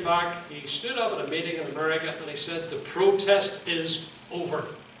Copeland came back, he stood up at a meeting in America and he said, the protest is over.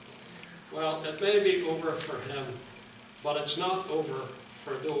 Well, it may be over for him, but it's not over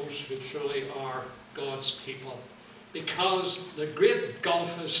for those who truly are God's people. Because the great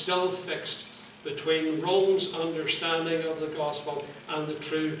gulf is still fixed between Rome's understanding of the gospel and the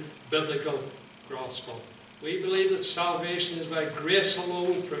true biblical gospel. We believe that salvation is by grace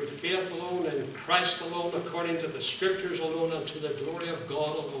alone, through faith alone, in Christ alone, according to the Scriptures alone, and to the glory of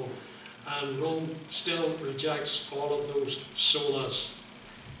God alone. And Rome still rejects all of those solas.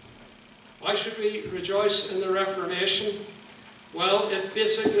 Why should we rejoice in the Reformation? Well, it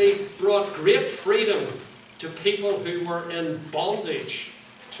basically brought great freedom to people who were in bondage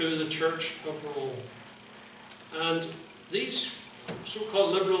to the Church of Rome. And these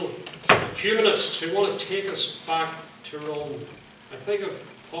so-called liberal ecumenists who want to take us back to Rome, I think of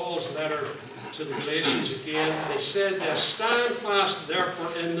Paul's letter to the Galatians again. They said, "Stand fast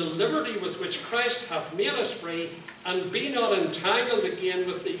therefore in the liberty with which Christ hath made us free, and be not entangled again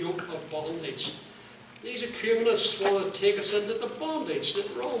with the yoke of bondage." These ecumenists want to take us into the bondage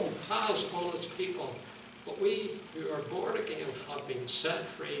that Rome has on its people. But we who are born again have been set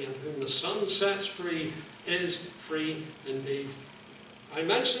free, and whom the Son sets free is free indeed. I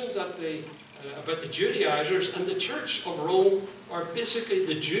mentioned that about the Judaizers, and the Church of Rome are basically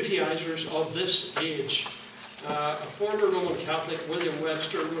the Judaizers of this age. A former Roman Catholic, William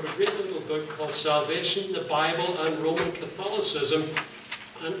Webster, wrote a great little book called Salvation, the Bible and Roman Catholicism,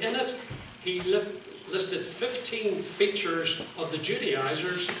 and in it he listed 15 features of the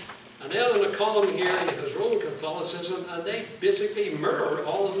Judaizers, and then in a column here he has Roman Catholicism, and they basically mirror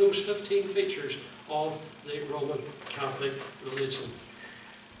all of those 15 features of the Roman Catholic religion.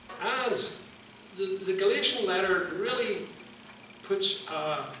 And the Galatian letter really puts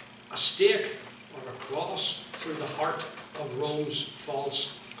a stake or a cross through the heart of Rome's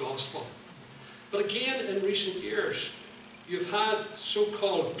false gospel. But again, in recent years, you've had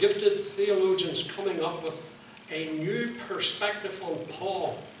so-called gifted theologians coming up with a new perspective on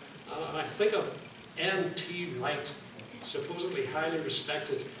Paul. I think of N.T. Wright, supposedly highly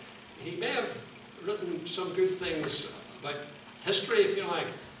respected. He may have written some good things about history, if you like.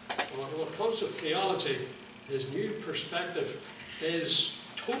 Well, when it comes to theology, his new perspective is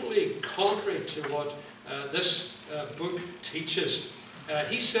totally contrary to what this book teaches.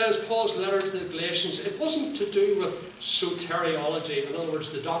 He says Paul's letter to the Galatians, it wasn't to do with soteriology, in other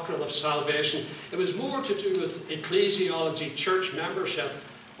words, the doctrine of salvation. It was more to do with ecclesiology, church membership.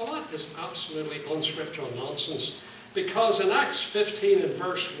 Well, that is absolutely unscriptural nonsense. Because in Acts 15 and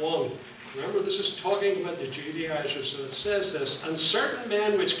verse 1, remember, this is talking about the Judaizers, and it says this, "And certain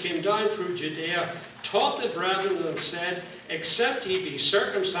men which came down through Judea taught the brethren and said, Except ye be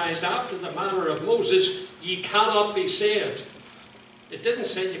circumcised after the manner of Moses, ye cannot be saved." It didn't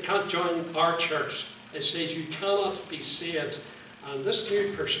say you can't join our church. It says you cannot be saved. And this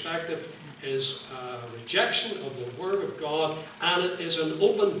new perspective is a rejection of the Word of God, and it is an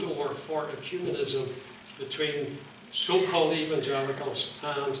open door for ecumenism between so-called evangelicals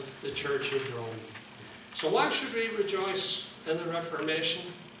and the Church of Rome. So why should we rejoice in the Reformation?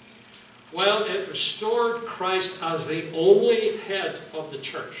 Well, it restored Christ as the only head of the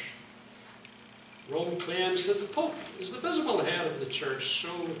church. Rome claims that the Pope is the visible head of the church, so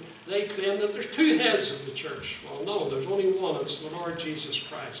they claim that there's two heads of the church. Well, no, there's only one. It's the Lord Jesus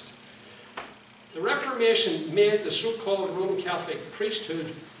Christ. The Reformation made the so-called Roman Catholic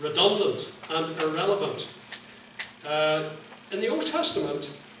priesthood redundant and irrelevant. In the Old Testament,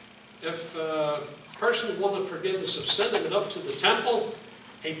 if a person wanted forgiveness of sin, they went up to the temple,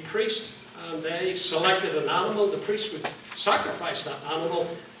 a priest, and they selected an animal. The priest would sacrifice that animal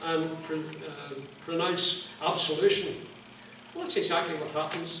and pronounce absolution. Well, that's exactly what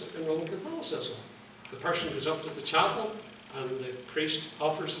happens in Roman Catholicism. The person goes up to the chapel, and the priest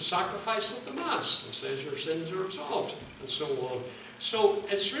offers the sacrifice at the Mass and says your sins are absolved, and so on. So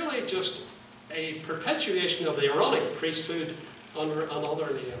it's really just a perpetuation of the Aaronic priesthood under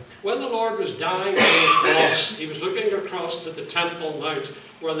another name. When the Lord was dying on the cross, he was looking across to the Temple Mount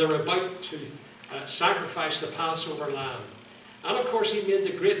where they were about to sacrifice the Passover lamb. And of course he made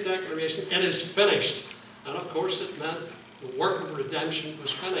the great declaration, "It is finished." And of course it meant the work of redemption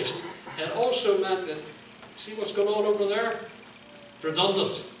was finished. It also meant that, see what's going on over there?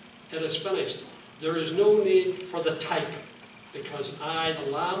 Redundant. It is finished. There is no need for the type, because I,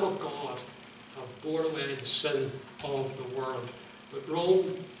 the Lamb of God, have borne away the sin of the world. But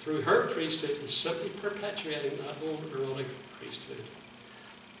Rome, through her priesthood, is simply perpetuating that old Aaronic priesthood.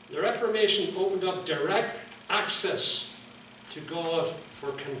 The Reformation opened up direct access to God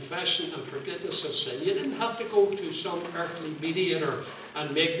for confession and forgiveness of sin. You didn't have to go to some earthly mediator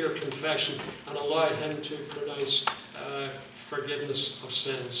and make your confession and allow him to pronounce forgiveness of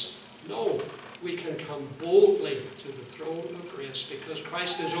sins. No, we can come boldly to the throne of grace because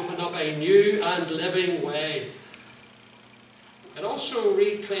Christ has opened up a new and living way. It also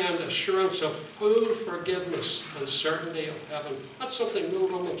reclaimed assurance of full forgiveness and certainty of heaven. That's something no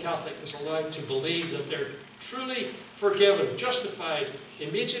Roman Catholic is allowed to believe, that they're truly forgiven, justified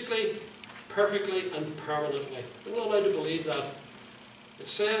immediately, perfectly and permanently. They're not allowed to believe that. It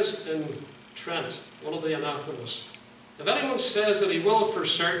says in Trent, one of the anathemas, if anyone says that he will for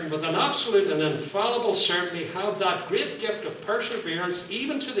certain, with an absolute and infallible certainty, have that great gift of perseverance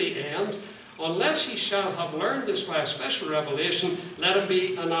even to the end, unless he shall have learned this by a special revelation, let him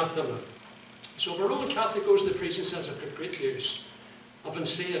be anathema. So if a Roman Catholic goes to the priest and says, I've got great news, I've been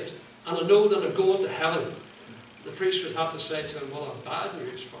saved, and I know that I'm going to heaven, the priest would have to say to him, well, I've bad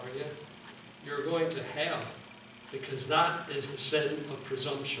news for you. You're going to hell, because that is the sin of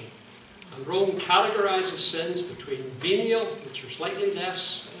presumption. And Rome categorises sins between venial, which are slightly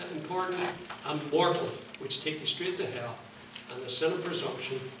less important, and mortal, which take you straight to hell. And the sin of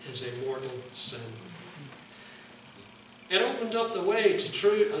presumption is a mortal sin. It opened up the way to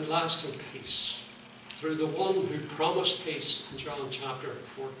true and lasting peace through the one who promised peace in John chapter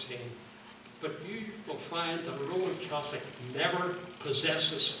 14. But you will find that a Roman Catholic never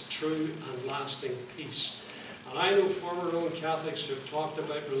possesses true and lasting peace. And I know former Roman Catholics who have talked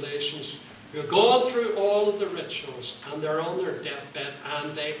about relations, who have gone through all of the rituals, and they're on their deathbed,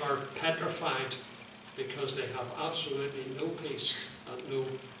 and they are petrified because they have absolutely no peace and no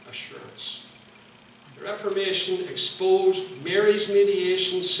assurance. The Reformation exposed Mary's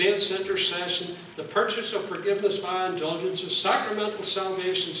mediation, saints' intercession, the purchase of forgiveness via indulgences, sacramental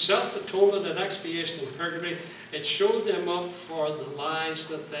salvation, self-atonement and expiation in purgatory. It showed them up for the lies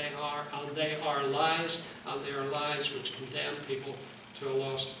that they are, and they are lies, and they are lies which condemn people to a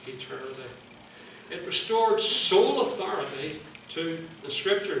lost eternity. It restored sole authority to the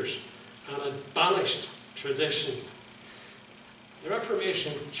Scriptures, and it banished tradition. The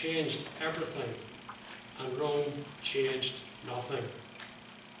Reformation changed everything, and Rome changed nothing.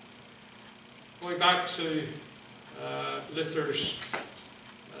 Going back to Luther's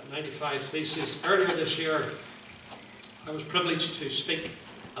 95 Theses, earlier this year I was privileged to speak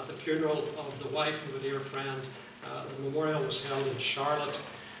at the funeral of the wife of a dear friend. The memorial was held in Charlotte,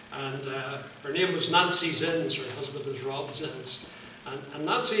 and her name was Nancy Zins. Her husband is Rob Zins. And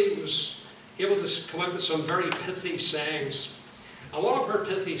Nancy was able to come up with some very pithy sayings. And one of her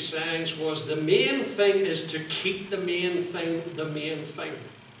pithy sayings was, the main thing is to keep the main thing the main thing.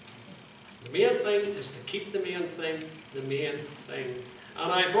 The main thing is to keep the main thing the main thing.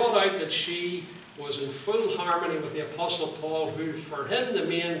 And I brought out that she was in full harmony with the Apostle Paul, who for him the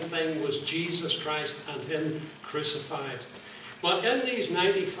main thing was Jesus Christ and him crucified. But in these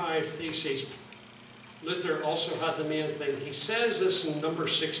 95 Theses, Luther also had the main thing. He says this in number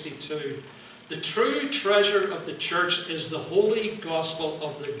 62. The true treasure of the church is the holy gospel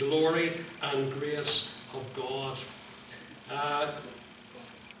of the glory and grace of God.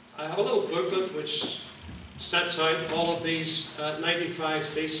 I have a little booklet which sets out all of these 95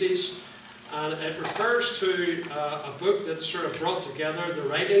 Theses, and it refers to a book that sort of brought together the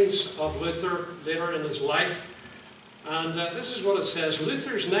writings of Luther later in his life. And this is what it says.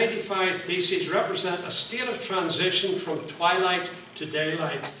 Luther's 95 Theses represent a state of transition from twilight to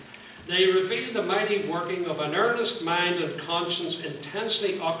daylight. They reveal the mighty working of an earnest mind and conscience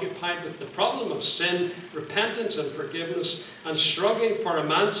intensely occupied with the problem of sin, repentance and forgiveness, and struggling for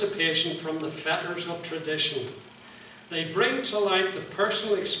emancipation from the fetters of tradition. They bring to light the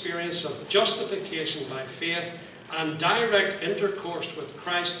personal experience of justification by faith and direct intercourse with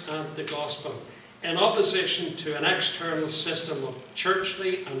Christ and the gospel, in opposition to an external system of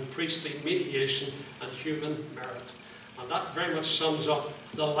churchly and priestly mediation and human merit. And that very much sums up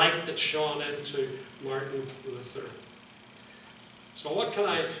the light that shone into Martin Luther. So what can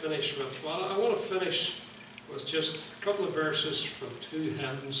I finish with? Well, I want to finish with just a couple of verses from two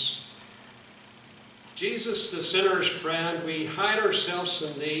hymns. Jesus, the sinner's friend, we hide ourselves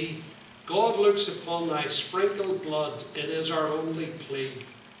in thee. God looks upon thy sprinkled blood, it is our only plea.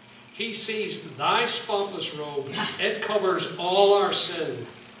 He sees thy spotless robe, it covers all our sin.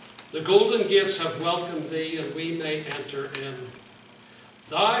 The golden gates have welcomed thee, and we may enter in.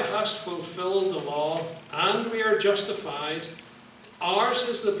 Thou hast fulfilled the law, and we are justified. Ours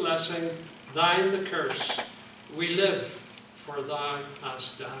is the blessing, thine the curse. We live, for thou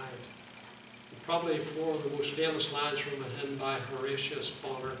hast died. And probably four of the most famous lines from a hymn by Horatius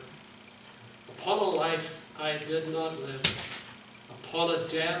Bonar. Upon a life I did not live, upon a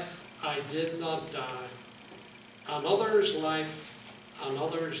death I did not die. Another's life,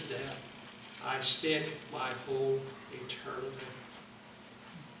 another's death, I stake my whole eternity.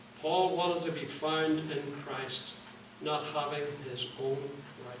 Paul wanted to be found in Christ, not having his own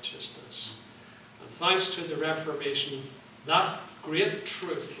righteousness. And thanks to the Reformation, that great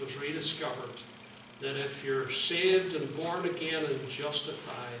truth was rediscovered, that if you're saved and born again and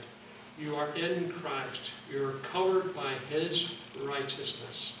justified, you are in Christ. You're covered by His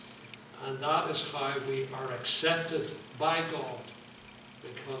righteousness. And that is how we are accepted by God,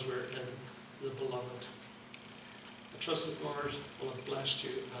 because we're in the Beloved. I trust that Lord will have blessed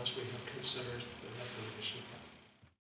you as we have considered the Reformation.